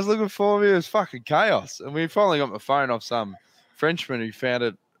Steve, I was looking for me. It was fucking chaos. And we finally got my phone off some Frenchman who found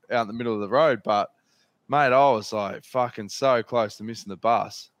it out in the middle of the road. But, mate, I was like fucking so close to missing the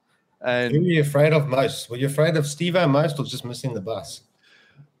bus. And who were you afraid of most? Were you afraid of Steve-O most or just missing the bus?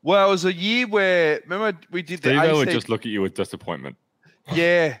 Well, it was a year where, remember, we did Steve-O the AC. Would just look at you with disappointment.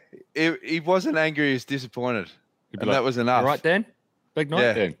 Yeah. He wasn't angry. He was disappointed. And that was enough. All right, Dan? Big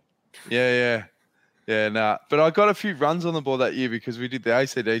night, Dan. Yeah. Yeah, nah. But I got a few runs on the board that year because we did the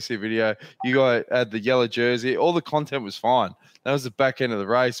ACDC video. You guys had the yellow jersey. All the content was fine. That was the back end of the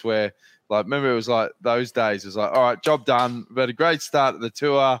race where, remember it was like those days. It was like, all right, job done. We've had a great start to the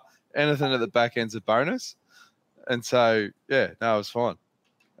tour. Anything at the back end's a bonus. And so, yeah, no, it was fine.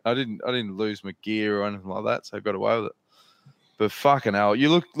 I didn't lose my gear or anything like that, so I got away with it. But fucking hell,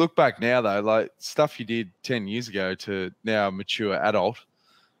 you look back now though, like stuff you did 10 years ago to now mature adult.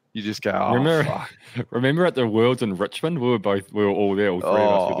 You just go, oh, fuck. Remember at the Worlds in Richmond, we were all there, all three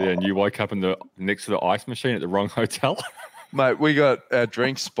of us were there, and you woke up next to the ice machine at the wrong hotel. Mate, we got our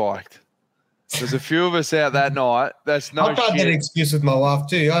drinks spiked. There's a few of us out that night. That's no shit. I've got that excuse with my wife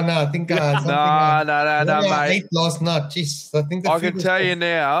too. Oh, no, I think no, mate. I ate last night. Jeez, I think I can tell you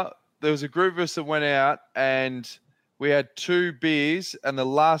now, there was a group of us that went out and we had 2 beers, and the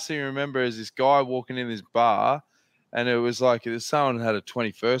last thing I remember is this guy walking in this bar, and it was like someone had a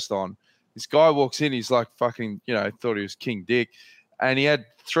 21st on. This guy walks in, he's like fucking, thought he was King Dick, and he had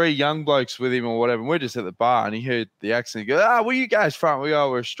 3 young blokes with him or whatever. And we're just at the bar, and he heard the accent. He goes, "Where are you guys from?" We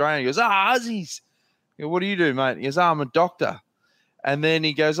go, "We're Australian." He goes, Aussies. I go, "What do you do, mate?" He goes, "I'm a doctor." And then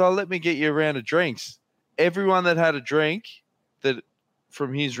he goes, "Oh, let me get you a round of drinks." Everyone that had a drink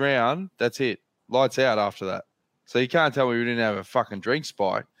from his round, that's it. Lights out after that. So you can't tell me we didn't have a fucking drink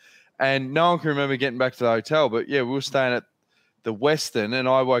spike. And no one can remember getting back to the hotel. But, yeah, we were staying at the Western, and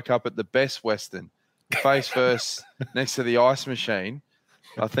I woke up at the best Western, face first next to the ice machine.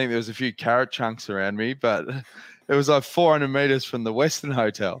 I think there was a few carrot chunks around me, but it was like 400 meters from the Western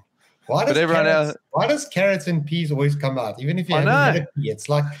Hotel. Why does carrots and peas always come out? Even if you haven't had a pea, it's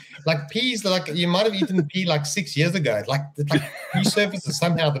like peas. Like you might have eaten the pea like 6 years ago. It's like pea surfaces.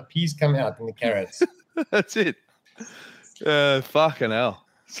 Somehow the peas come out in the carrots. That's it. Fucking hell.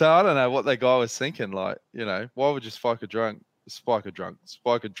 So I don't know what that guy was thinking. Like, why would you spike a drink?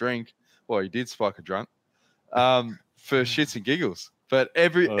 Well, he did spike a drunk for shits and giggles. But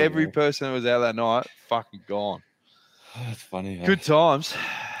every person that was out that night, fucking gone. Oh, that's funny. Hey? Good times.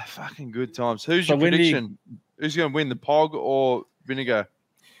 Fucking good times. Who's your prediction? Who's going to win, the Pog or Vinegar?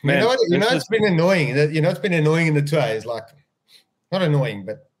 Man, it's been annoying. It's been annoying in the tour. It's like, not annoying,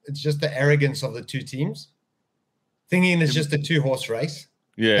 but it's just the arrogance of the 2 teams. Thinking it's just a 2-horse race.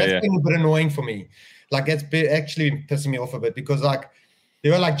 That's been a bit annoying for me. Like, that's actually pissing me off a bit because, like, they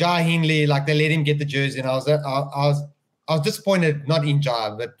were like Jai Hindley, like they let him get the jersey, and I was disappointed, not in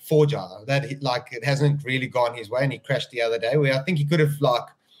Jai, but for Jai, that it hasn't really gone his way, and he crashed the other day. Where I think he could have, like,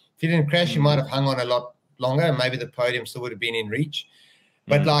 if he didn't crash, he might have hung on a lot longer, and maybe the podium still would have been in reach.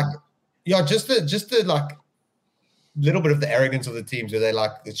 But just the like little bit of the arrogance of the teams, where they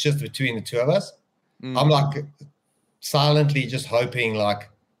like it's just between the 2 of us. I'm like silently just hoping like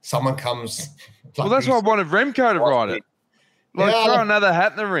someone comes. Well, that's why I wanted Remco to ride it. Throw another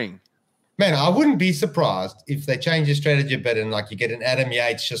hat in the ring. Man, I wouldn't be surprised if they change your strategy a bit and like you get an Adam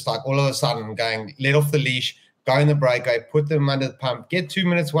Yates just like all of a sudden going, let off the leash, go in the break, put them under the pump, get 2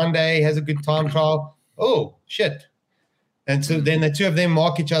 minutes one day, has a good time trial. Oh, shit. And so then the 2 of them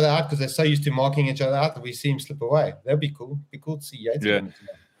mark each other out because they're so used to marking each other out that we see him slip away. That'd be cool. It'd be cool to see Yates. Yeah.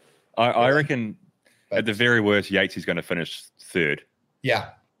 I reckon at the very worst, Yates is going to finish third. Yeah.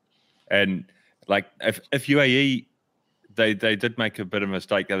 And like if UAE, they did make a bit of a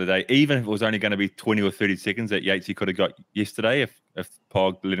mistake the other day, even if it was only going to be 20 or 30 seconds that Yates he could have got yesterday if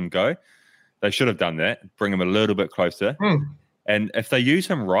Pog let him go. They should have done that, bring him a little bit closer. And if they use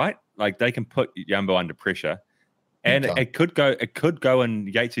him right, like they can put Yumbo under pressure. And it could go in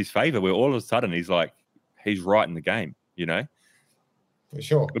Yates' favor where all of a sudden he's right in the game, you know? For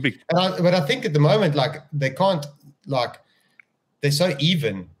sure. But I think at the moment, like they can't, like they're so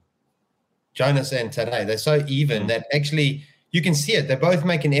even, Jonas and Tadej, they're so even that actually you can see it. They both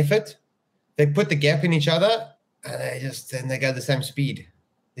make an effort. They put the gap in each other and they go the same speed.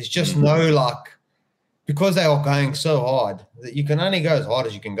 There's just no like, because they are going so hard that you can only go as hard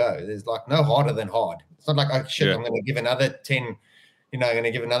as you can go. There's like no harder than hard. It's not like, oh shit, I'm going to give another 10, I'm going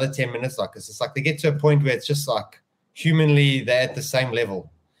to give another 10 minutes. Like it's just like they get to a point where it's just like humanly they're at the same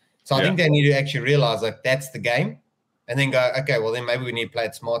level. So I think they need to actually realize like that's the game and then go, okay, well then maybe we need to play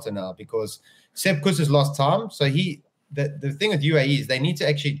it smarter now because Sepp Kuss has lost time. So the thing with UAE is they need to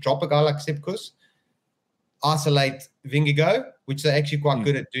actually drop a guy like Sepp Kuss, isolate Vingegaard, which they're actually quite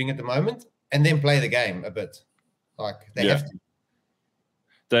good at doing at the moment, and then play the game a bit. Like they have to.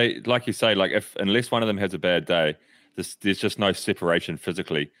 They, like you say, like unless one of them has a bad day, there's just no separation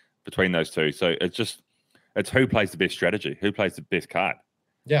physically between those two. So it's who plays the best strategy, who plays the best card.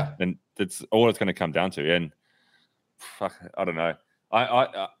 Yeah. And that's all it's going to come down to. And fuck, I don't know.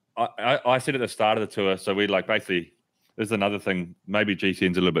 I said at the start of the tour, so we like basically, there's another thing, maybe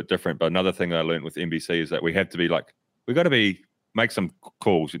GCN's a little bit different, but another thing I learned with NBC is that we have to be like, we got to make some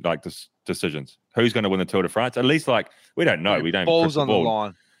calls, like decisions. Who's going to win the Tour de France? At least like, we don't know. We don't. Balls on the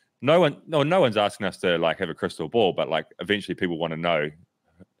line. No one's asking us to like have a crystal ball, but like eventually people want to know.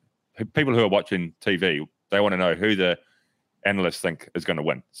 People who are watching TV, they want to know who the analysts think is going to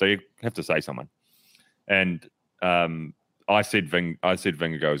win. So you have to say someone. And I said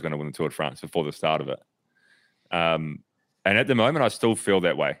Vingegaard was going to win the Tour de France before the start of it. And at the moment, I still feel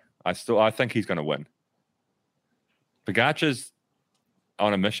that way. I think he's going to win. Pogacar's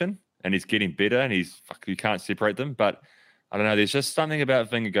on a mission, and he's getting better, and you can't separate them. But I don't know. There's just something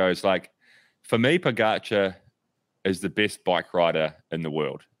about Vingegaard. It's like, for me, Pogacar is the best bike rider in the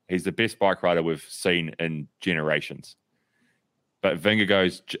world. He's the best bike rider we've seen in generations. But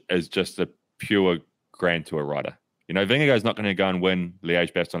Vingegaard is just a pure Grand Tour rider. You know, Vingegaard's not going to go and win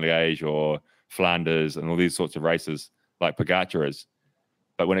Liège-Bastogne-Liège or Flanders and all these sorts of races like Pogacar is.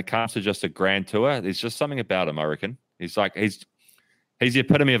 But when it comes to just a Grand Tour, there's just something about him, I reckon. He's the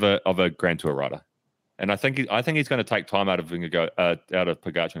epitome of a Grand Tour rider. And I think he's going to take time out of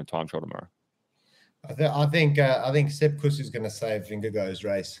Pogacar in a time trial tomorrow. I think Sepp Kuss is going to save Vingegaard's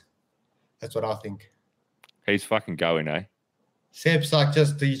race. That's what I think. He's fucking going, eh? Sepp's like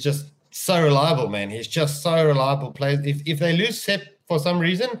he's just so reliable, man. He's just so reliable. If they lose Sepp for some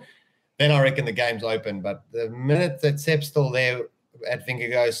reason, then I reckon the game's open. But the minute that Sepp's still there at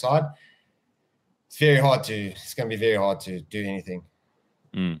Vingegaard's side, it's going to be very hard to do anything.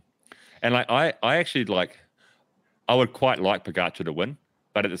 And like I actually I would quite like Pogacar to win,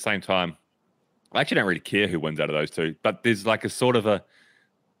 but at the same time, I actually don't really care who wins out of those two. But there's like a sort of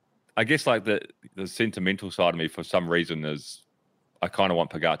I guess like the sentimental side of me for some reason is I kind of want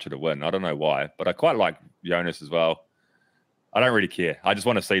Pogacar to win. I don't know why, but I quite like Jonas as well. I don't really care. I just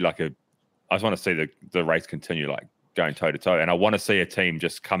want to see the race continue, like going toe to toe. And I want to see a team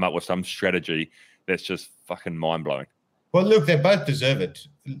just come up with some strategy that's just fucking mind blowing. Well, look, they both deserve it.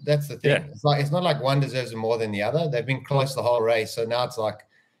 That's the thing. Yeah. It's not like one deserves it more than the other. They've been close the whole race. So now it's like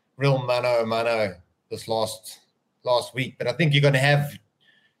real mano a mano this last week. But I think you're going to have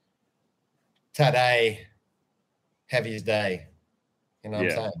Tadej have his day. You know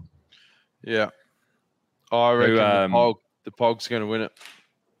what I'm saying? Yeah. I reckon the Pog's going to win it.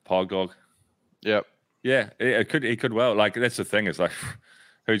 Pog dog. Yep. Yeah, it could well. Like, that's the thing. Is like,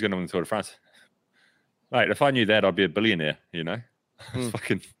 who's going to win the Tour de France? Mate, if I knew that, I'd be a billionaire, you know? It's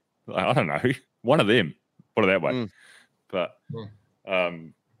fucking, I don't know. One of them. Put it that way. But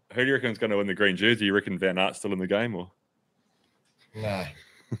who do you reckon is going to win the green jersey? You reckon Van Aert's still in the game? Or no?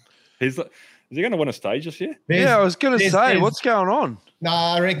 Is he going to win a stage this year? I was going to say, what's going on? No,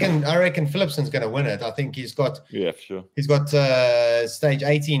 I reckon Philipsen's going to win it. I think he's got. Yeah, for sure. He's got stage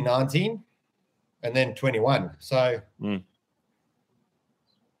 18, 19, and then 21. So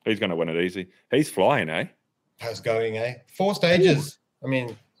he's going to win it easy. He's flying, eh? How's going, eh? 4 stages. Ooh. I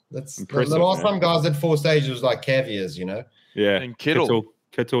mean, that's impressive. The last time guys did 4 stages was like Caviars, you know. Yeah, and Kittel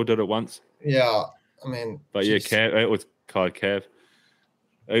did it once. Yeah, I mean, but it was called Cav.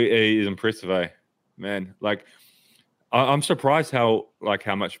 He is impressive, eh? Man, like I'm surprised how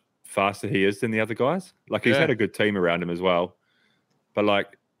much faster he is than the other guys. Like he's had a good team around him as well. But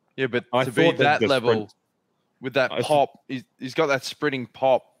like, but I to be thought that the level sprint, with that pop, he's got that sprinting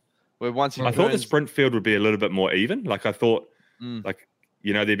pop. Where once he I thought the sprint field would be a little bit more even. Like I thought, like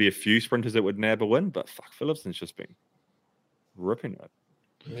there'd be a few sprinters that would nab a win, but fuck, Phillipson's just been ripping it.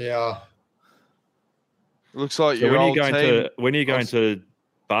 Yeah. Looks like So your when are you old going team. when are you going to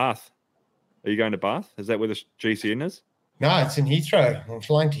Bath? Are you going to Bath? Is that where the GCN is? No, it's in Heathrow. I'm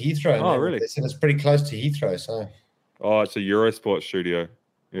flying to Heathrow. Oh, really? They said it's pretty close to Heathrow. So. Oh, it's a Eurosport studio.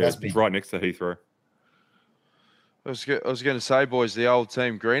 Yeah, it's right next to Heathrow. I was going to say, boys, the old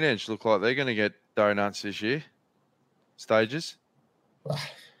team Green Edge look like they're going to get donuts this year. Stages.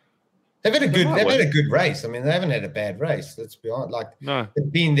 They've had a good race. I mean, they haven't had a bad race. Let's be honest. Like, no,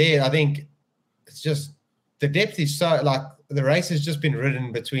 they've been there. I think it's just the depth is so like the race has just been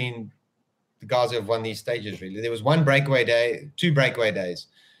ridden between the guys who have won these stages. Really, there was one breakaway day, 2 breakaway days.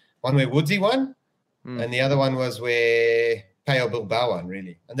 One where Woodsy won, and the other one was where Peo Bilbao won.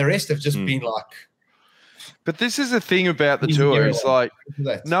 Really, and the rest have just been like. But this is the thing about the tour. It's like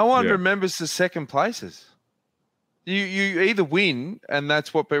no one remembers the second places. You either win, and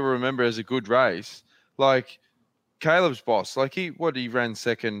that's what people remember as a good race. Like Caleb's boss, like he ran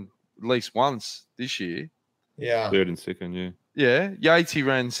second at least once this year. Yeah. 3rd and 2nd, yeah. Yeah. Yatesy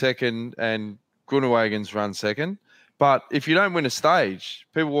ran second and Grunewagen's run second. But if you don't win a stage,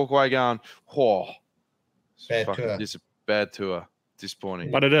 people walk away going, it's a bad tour.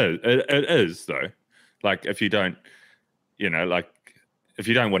 Disappointing. But it is. It is, though. Like, if you don't, if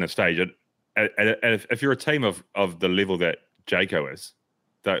you don't win a stage, if you're a team of the level that Jayco is,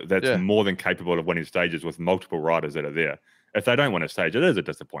 that's more than capable of winning stages with multiple riders that are there. If they don't win a stage, it is a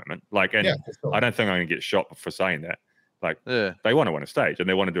disappointment. Like, and I don't think I'm going to get shot for saying that. Like, they want to win a stage and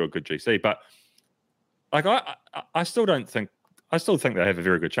they want to do a good GC. But, like, I still think they have a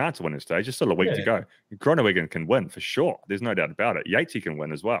very good chance of winning a stage. There's still a week to go. Groenewegen can win for sure. There's no doubt about it. Yatesy can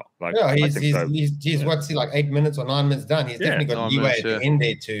win as well. Like, he's what's he like 8 minutes or 9 minutes done. He's definitely got leeway at the end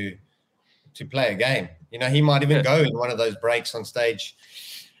there to play a game. He might even go in one of those breaks on stage,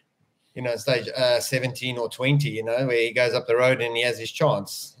 stage 17 or 20, where he goes up the road and he has his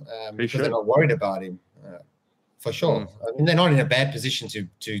chance because they're not worried about him. For sure. I mean, they're not in a bad position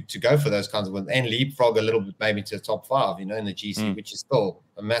to go for those kinds of wins and leapfrog a little bit maybe to the top 5, in the GC, which is still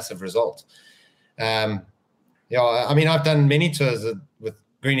a massive result. I mean, I've done many tours with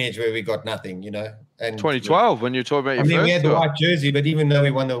Green Edge where we got nothing, And 2012, when you're talking about your first we had the tour. white jersey, but even though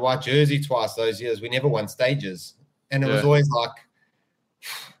we won the white jersey twice those years, we never won stages. And it was always like,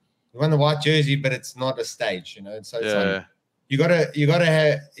 we won the white jersey, but it's not a stage, So it's like, you gotta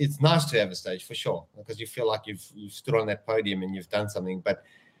have. It's nice to have a stage for sure because you feel like you've stood on that podium and you've done something. But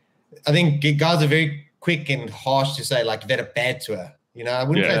I think guys are very quick and harsh to say like you've had a bad tour. I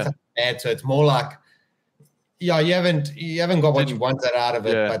wouldn't say it's a bad tour. It's more like, you haven't got what you wanted out of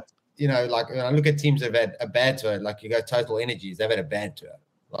it. But like when I look at teams that have had a bad tour, like you go Total Energies, they've had a bad tour.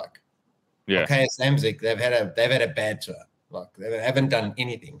 Like KS Amzik, they've had a bad tour. Like they haven't done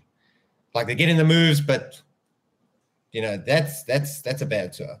anything. Like they get in the moves, but. That's a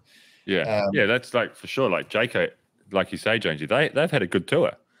bad tour. That's like for sure. Like Jayco, like you say, Jonesy, they've had a good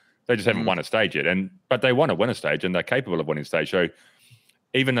tour. They just haven't won a stage yet, but they want to win a stage and they're capable of winning a stage. So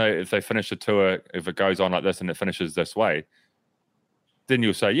even though if they finish the tour, if it goes on like this and it finishes this way, then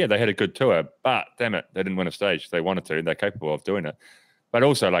you'll say, they had a good tour, but damn it, they didn't win a stage. They wanted to, and they're capable of doing it. But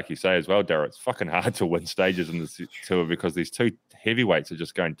also, like you say as well, Daryl, it's fucking hard to win stages in this tour because these 2 heavyweights are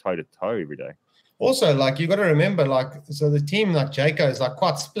just going toe to toe every day. Also, like you got to remember, so the team like Jayco is like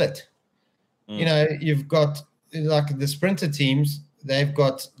quite split. You've got like the sprinter teams. They've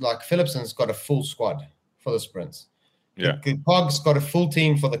got like Phillipson's got a full squad for the sprints. Pog's got a full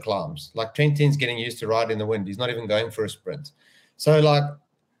team for the climbs. Like Trentin's getting used to riding in the wind. He's not even going for a sprint. So like,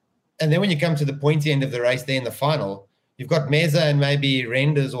 and then when you come to the pointy end of the race, there in the final, you've got Meza and maybe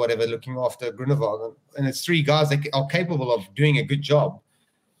Renders or whatever looking after Grunewagen, and it's 3 guys that are capable of doing a good job.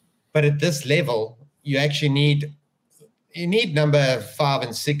 But at this level, you actually need number 5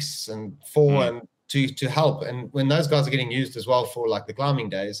 and 6 and 4 and to help. And when those guys are getting used as well for like the climbing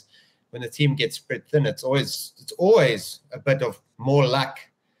days, when the team gets spread thin, it's always a bit of more luck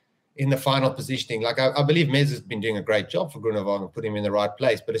in the final positioning. Like I believe Mez has been doing a great job for Grunewagen and putting him in the right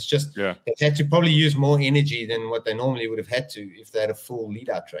place. But it's just they've had to probably use more energy than what they normally would have had to if they had a full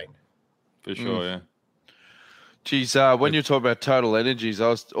lead-out train. For sure, Geez, when you talk about Total Energies,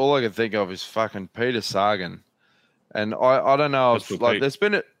 all I can think of is fucking Peter Sagan, and I don't know if like there's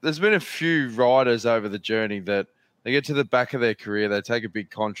been a few riders over the journey that they get to the back of their career, they take a big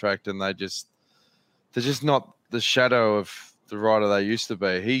contract, and they're just not the shadow of the rider they used to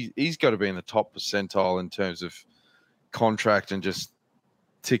be. He's got to be in the top percentile in terms of contract and just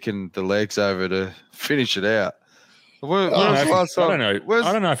ticking the legs over to finish it out. I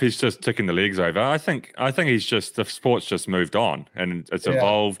don't know if he's just ticking the legs over. I think he's just, the sport's just moved on and it's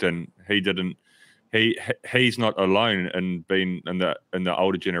evolved, and he's not alone in being in the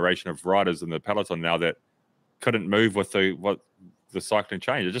older generation of riders in the peloton now that couldn't move with the cycling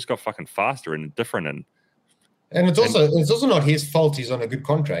change. It just got fucking faster and different, and it's also not his fault. He's on a good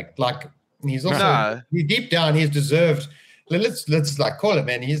contract. Like he's also deep down he's deserved. Let's like call it,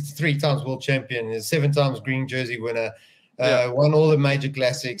 man. He's 3 times world champion. He's 7 times green jersey winner. Won all the major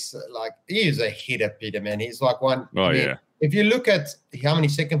classics. Like he is a hitter, Peter, man. He's like one. If you look at how many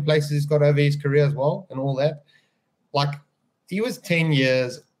second places he's got over his career as well, and all that, like he was 10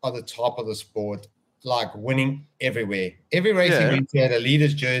 years at the top of the sport, like winning everywhere. Every race he went, he had a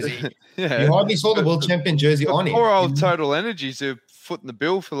leader's jersey. You hardly saw the world champion jersey on him. Poor old Total Energies who footing the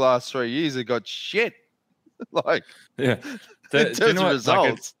bill for the last 3 years have got shit. Like, in terms of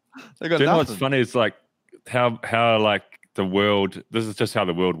results, they got nothing. Do you know what's funny? It's like how like the world. This is just how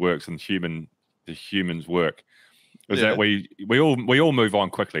the world works, and the humans work. Is that we all move on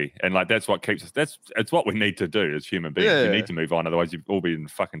quickly, and like that's what keeps us. It's what we need to do as human beings. We need to move on, otherwise you've all been in the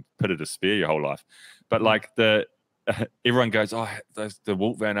fucking pit of despair your whole life. But like everyone goes, oh, the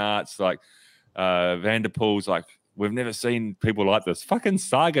Wout van Aerts, like Van der Poel's, like. We've never seen people like this. Fucking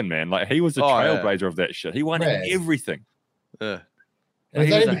Sagan, man. Like, he was the trailblazer of that shit. He won everything. Yeah. And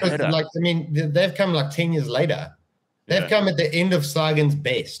it's only because, like, I mean, they've come like 10 years later. They've come at the end of Sagan's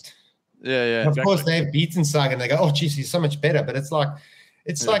best. Yeah. Of course, they've beaten Sagan. They go, oh, geez, he's so much better. But it's like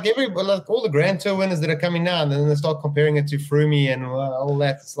like all the Grand Tour winners that are coming now, and then they start comparing it to Froome and all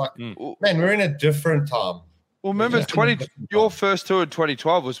that. It's like, man, we're in a different time. Well, remember, your first tour in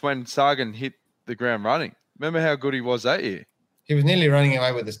 2012 was when Sagan hit the ground running. Remember how good he was that year? He was nearly running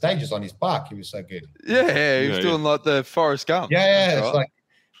away with the stages on his bike. He was so good. Yeah, he was doing like the Forrest Gump. Yeah, it's like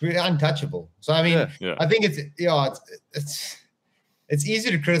really untouchable. So I mean, I think it's easy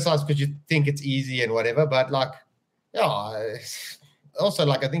to criticize because you think it's easy and whatever, but like, also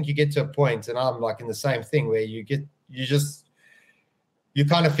like I think you get to a point, and I'm like in the same thing where you kind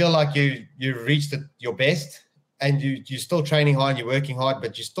of feel like you've reached your best. And you're still training hard, you're working hard,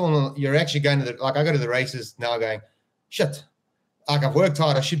 but you're actually going to I go to the races now going, shit, like I've worked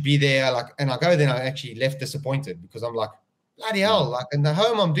hard, I should be there. Like, and I go there and I actually left disappointed because I'm like, bloody hell, like in the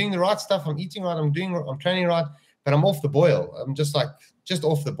home, I'm doing the right stuff, I'm eating right, I'm training right, but I'm off the boil. I'm just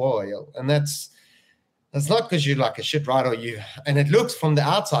off the boil. And that's not because you're like a shit rider, and it looks from the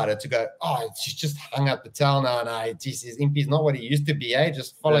outsider to go, oh, she's just hung up the tail now. No, Jesus, Impey's not what he used to be,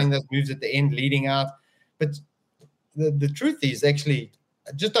 just following those moves at the end, leading out. But the truth is actually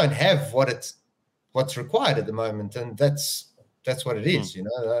I just don't have what's required at the moment, and that's what it is, you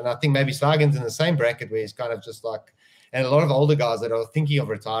know. And I think maybe Sagan's in the same bracket where he's kind of just like, and a lot of older guys that are thinking of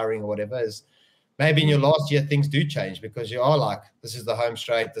retiring or whatever is maybe in your last year things do change because you are like, this is the home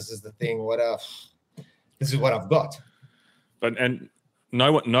straight, this is the thing, this is what I've got. And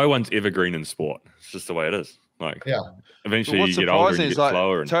no one's evergreen in sport. It's just the way it is. Like, eventually you get older and you get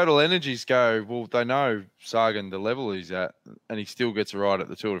slower. Total Energies go, well, they know Sagan, the level he's at, and he still gets a ride at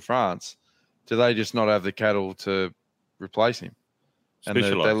the Tour de France. Do they just not have the cattle to replace him? And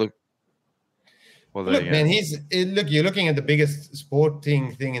they look. Well, look, man, you're looking at the biggest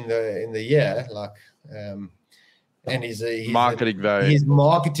sporting thing in the year, like, and he's marketing value. He's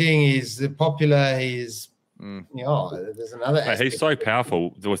marketing. He's popular. He's there's another. He's so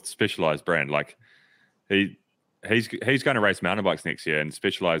powerful with Specialized brand. Like he's going to race mountain bikes next year, and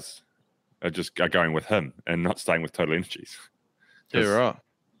Specialized are going with him and not staying with Total Energies. Yeah, right.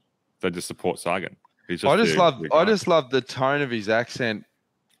 They just support Sagan. I just love the tone of his accent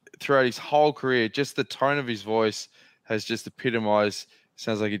throughout his whole career. Just the tone of his voice has just epitomized.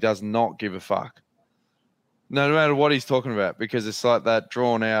 Sounds like he does not give a fuck, no matter what he's talking about, because it's like that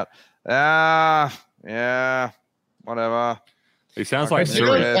drawn out. Whatever. He sounds like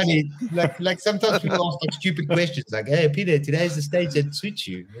funny. Like sometimes people ask like stupid questions, like, "Hey, Peter, today's the stage that suits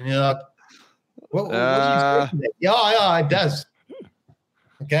you," and you're like, "What are you saying?" Yeah, it does.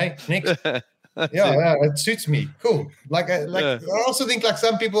 Okay, next. Yeah, it suits me. Cool. I also think like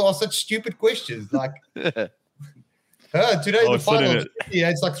some people ask such stupid questions. Like, today's the final.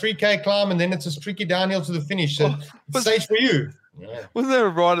 It's like 3K climb, and then it's a streaky downhill to the finish. So it's safe for you. Yeah. Wasn't there a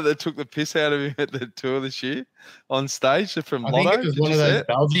rider that took the piss out of him at the tour this year on stage from Lotto? I think it was one of those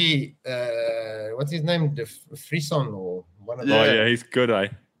Belgian, what's his name? De Frisson or one of those. Oh, yeah, he's good, eh?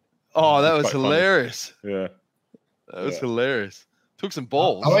 Oh, that was hilarious. Funny. Yeah. That was hilarious. Took some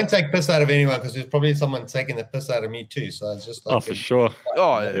balls. I won't take piss out of anyone because there's probably someone taking the piss out of me too. So it's just like for sure.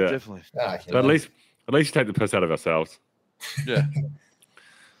 Oh, yeah, definitely. But at least take the piss out of ourselves. Yeah.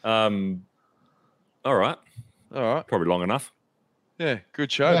 All right. Probably long enough. Yeah,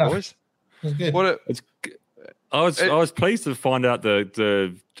 good show, boys. It was good. I was pleased to find out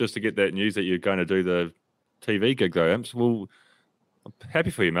just to get that news that you're going to do the TV gig though, Imps. Well, I'm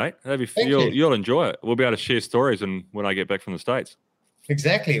happy for you, mate. You'll enjoy it. We'll be able to share stories when I get back from the States.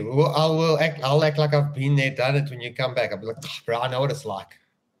 Exactly. Well, I'll act like I've been there, done it. When you come back, I'll be like, bro, I know what it's like.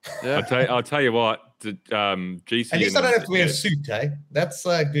 Yeah. I'll tell you what. GC. At least I don't have to wear a suit, eh? That's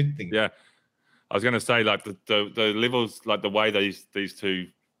a good thing. Yeah. I was going to say, like the levels, like the way these two,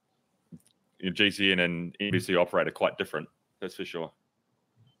 GCN and NBC operate are quite different. That's for sure.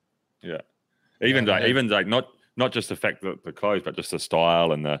 Yeah. Even not just the fact that the clothes, but just the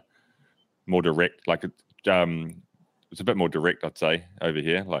style and the more direct. Like it's a bit more direct, I'd say, over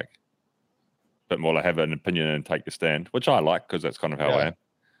here. Like a bit more like have an opinion and take a stand, which I like because that's kind of how I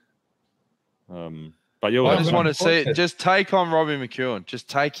am. But I just want to see it. Just take on Robbie McEwen. Just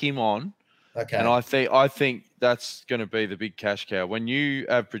take him on. Okay. And I think that's going to be the big cash cow. When you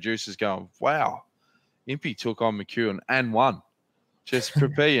have producers going, wow, Impey took on McEwen and won. Just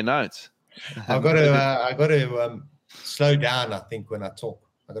prepare your notes. I got to slow down. I think when I talk,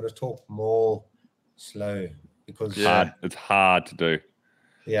 I got to talk more slow because it's hard to do.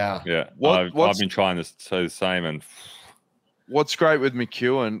 Yeah. I've been trying to say the same. And what's great with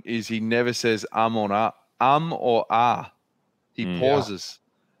McEwen is he never says or ah. He pauses.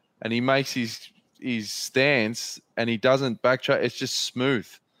 And he makes his stance, and he doesn't backtrack. It's just smooth.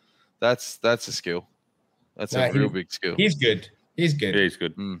 That's a skill. That's a real big skill. He's good. Yeah, he's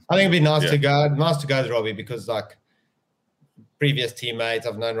good. I think it'd be nice to go with Robbie because like previous teammates,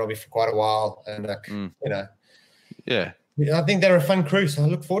 I've known Robbie for quite a while, and yeah. I think they're a fun crew, so I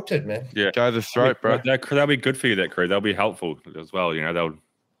look forward to it, man. Yeah, go the throat, bro. They'll be good for you. That crew, they'll be helpful as well. They're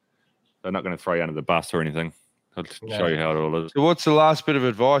not going to throw you under the bus or anything. I'll show you how it all is. So what's the last bit of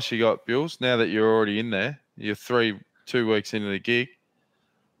advice you got, Bills, now that you're already in there? You're 2 weeks into the gig.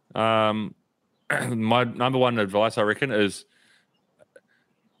 My number one advice, I reckon, is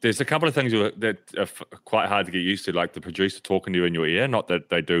there's a couple of things that are quite hard to get used to, like the producer talking to you in your ear. Not that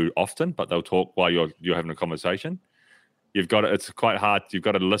they do often, but they'll talk while you're having a conversation. It's quite hard. You've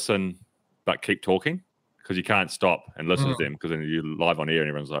got to listen, but keep talking because you can't stop and listen to them because then you're live on air and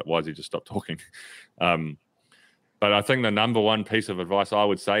everyone's like, why does he just stop talking? But I think the number one piece of advice I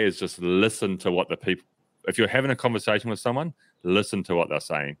would say is just listen to what the people. If you're having a conversation with someone, listen to what they're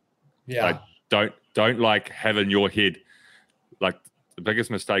saying. Yeah. Like, don't like have in your head. Like the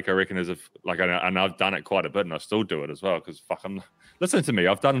biggest mistake I reckon is and I've done it quite a bit and I still do it as well because listen to me.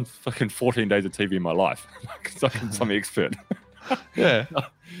 I've done fucking 14 days of TV in my life. I'm some expert. Yeah.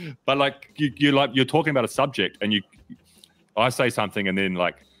 But like you're talking about a subject and I say something and then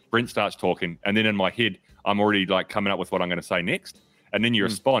like Brent starts talking and then in my head I'm already like coming up with what I'm going to say next, and then you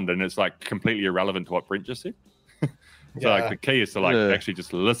respond, and it's like completely irrelevant to what Brent just said. So like the key is to actually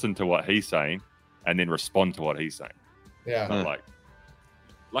just listen to what he's saying, and then respond to what he's saying. Yeah, Not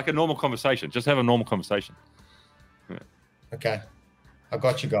like a normal conversation. Just have a normal conversation. Yeah. Okay, I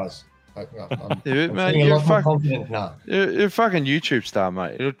got you guys. I'm mate, you're a lot more confident now. You're a fucking YouTube star,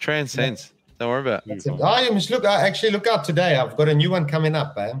 mate. It'll transcend. Yeah. Don't worry about it. I must look out today. I've got a new one coming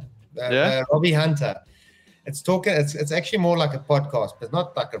up, man. Robbie Hunter. It's actually more like a podcast, but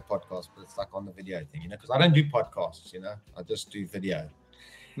not like a podcast, but it's like on the video thing, because I don't do podcasts, I just do video.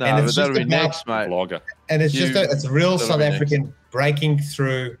 No, but that'll be next, mate. Vlogger. And it's it's a real South African breaking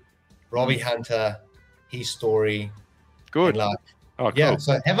through Robbie Hunter, his story. Good. Cool. Yeah,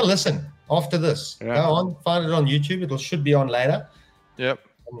 so have a listen after this. Yeah. Go on, find it on YouTube. It should be on later. Yep.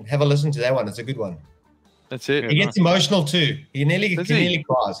 And have a listen to that one. It's a good one. That's it. He gets emotional too. He nearly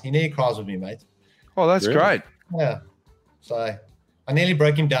cries. He nearly cries with me, mate. Oh, that's great. Yeah. So I nearly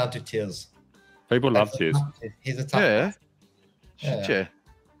broke him down to tears. People love tears. He's a tough guy. Yeah.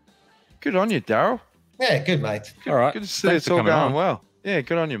 Good on you, Daryl. Yeah, good, mate. All right. Good to see it's all going well. Yeah,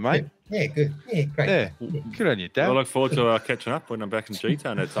 good on you, mate. Yeah, good. Yeah, great. Yeah, good on you, Daryl. I look forward to catching up when I'm back in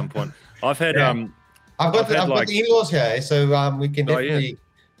G-Town at some point. I've had I've got the in-laws here, so we can definitely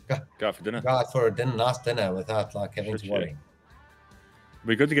go for dinner. Go out for a nice dinner without having to worry. It'd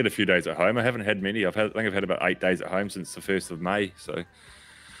be good to get a few days at home. I haven't had many. I think I've had about 8 days at home since the 1st of May. So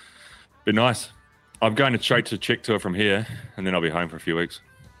be nice. I'm going straight to Czech tour from here, and then I'll be home for a few weeks.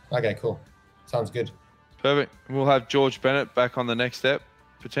 Okay, cool. Sounds good. Perfect. We'll have George Bennett back on the next step,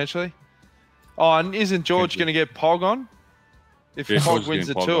 potentially. Oh, and isn't George going to get Pog on? If Pog wins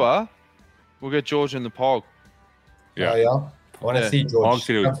the tour, we'll get George in the Pog. Yeah. Oh, yeah. I want to see George Pog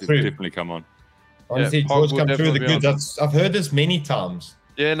come would through. definitely come on. I want to see Pog George will come through the definitely be goods. I've heard this many times.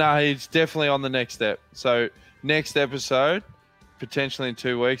 Yeah, no, he's definitely on the next step. So next episode, potentially in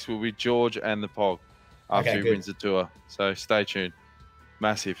 2 weeks, will be George and the Pog after he wins the tour. So stay tuned.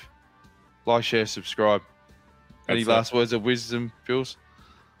 Massive. Like, share, subscribe. Any last words of wisdom, Phils?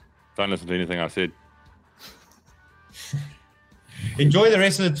 Don't listen to anything I said. Enjoy the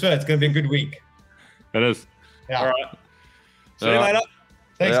rest of the tour. It's going to be a good week. It is. Yeah. All right. See you All right. later.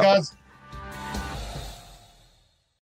 Thanks, Yeah. guys.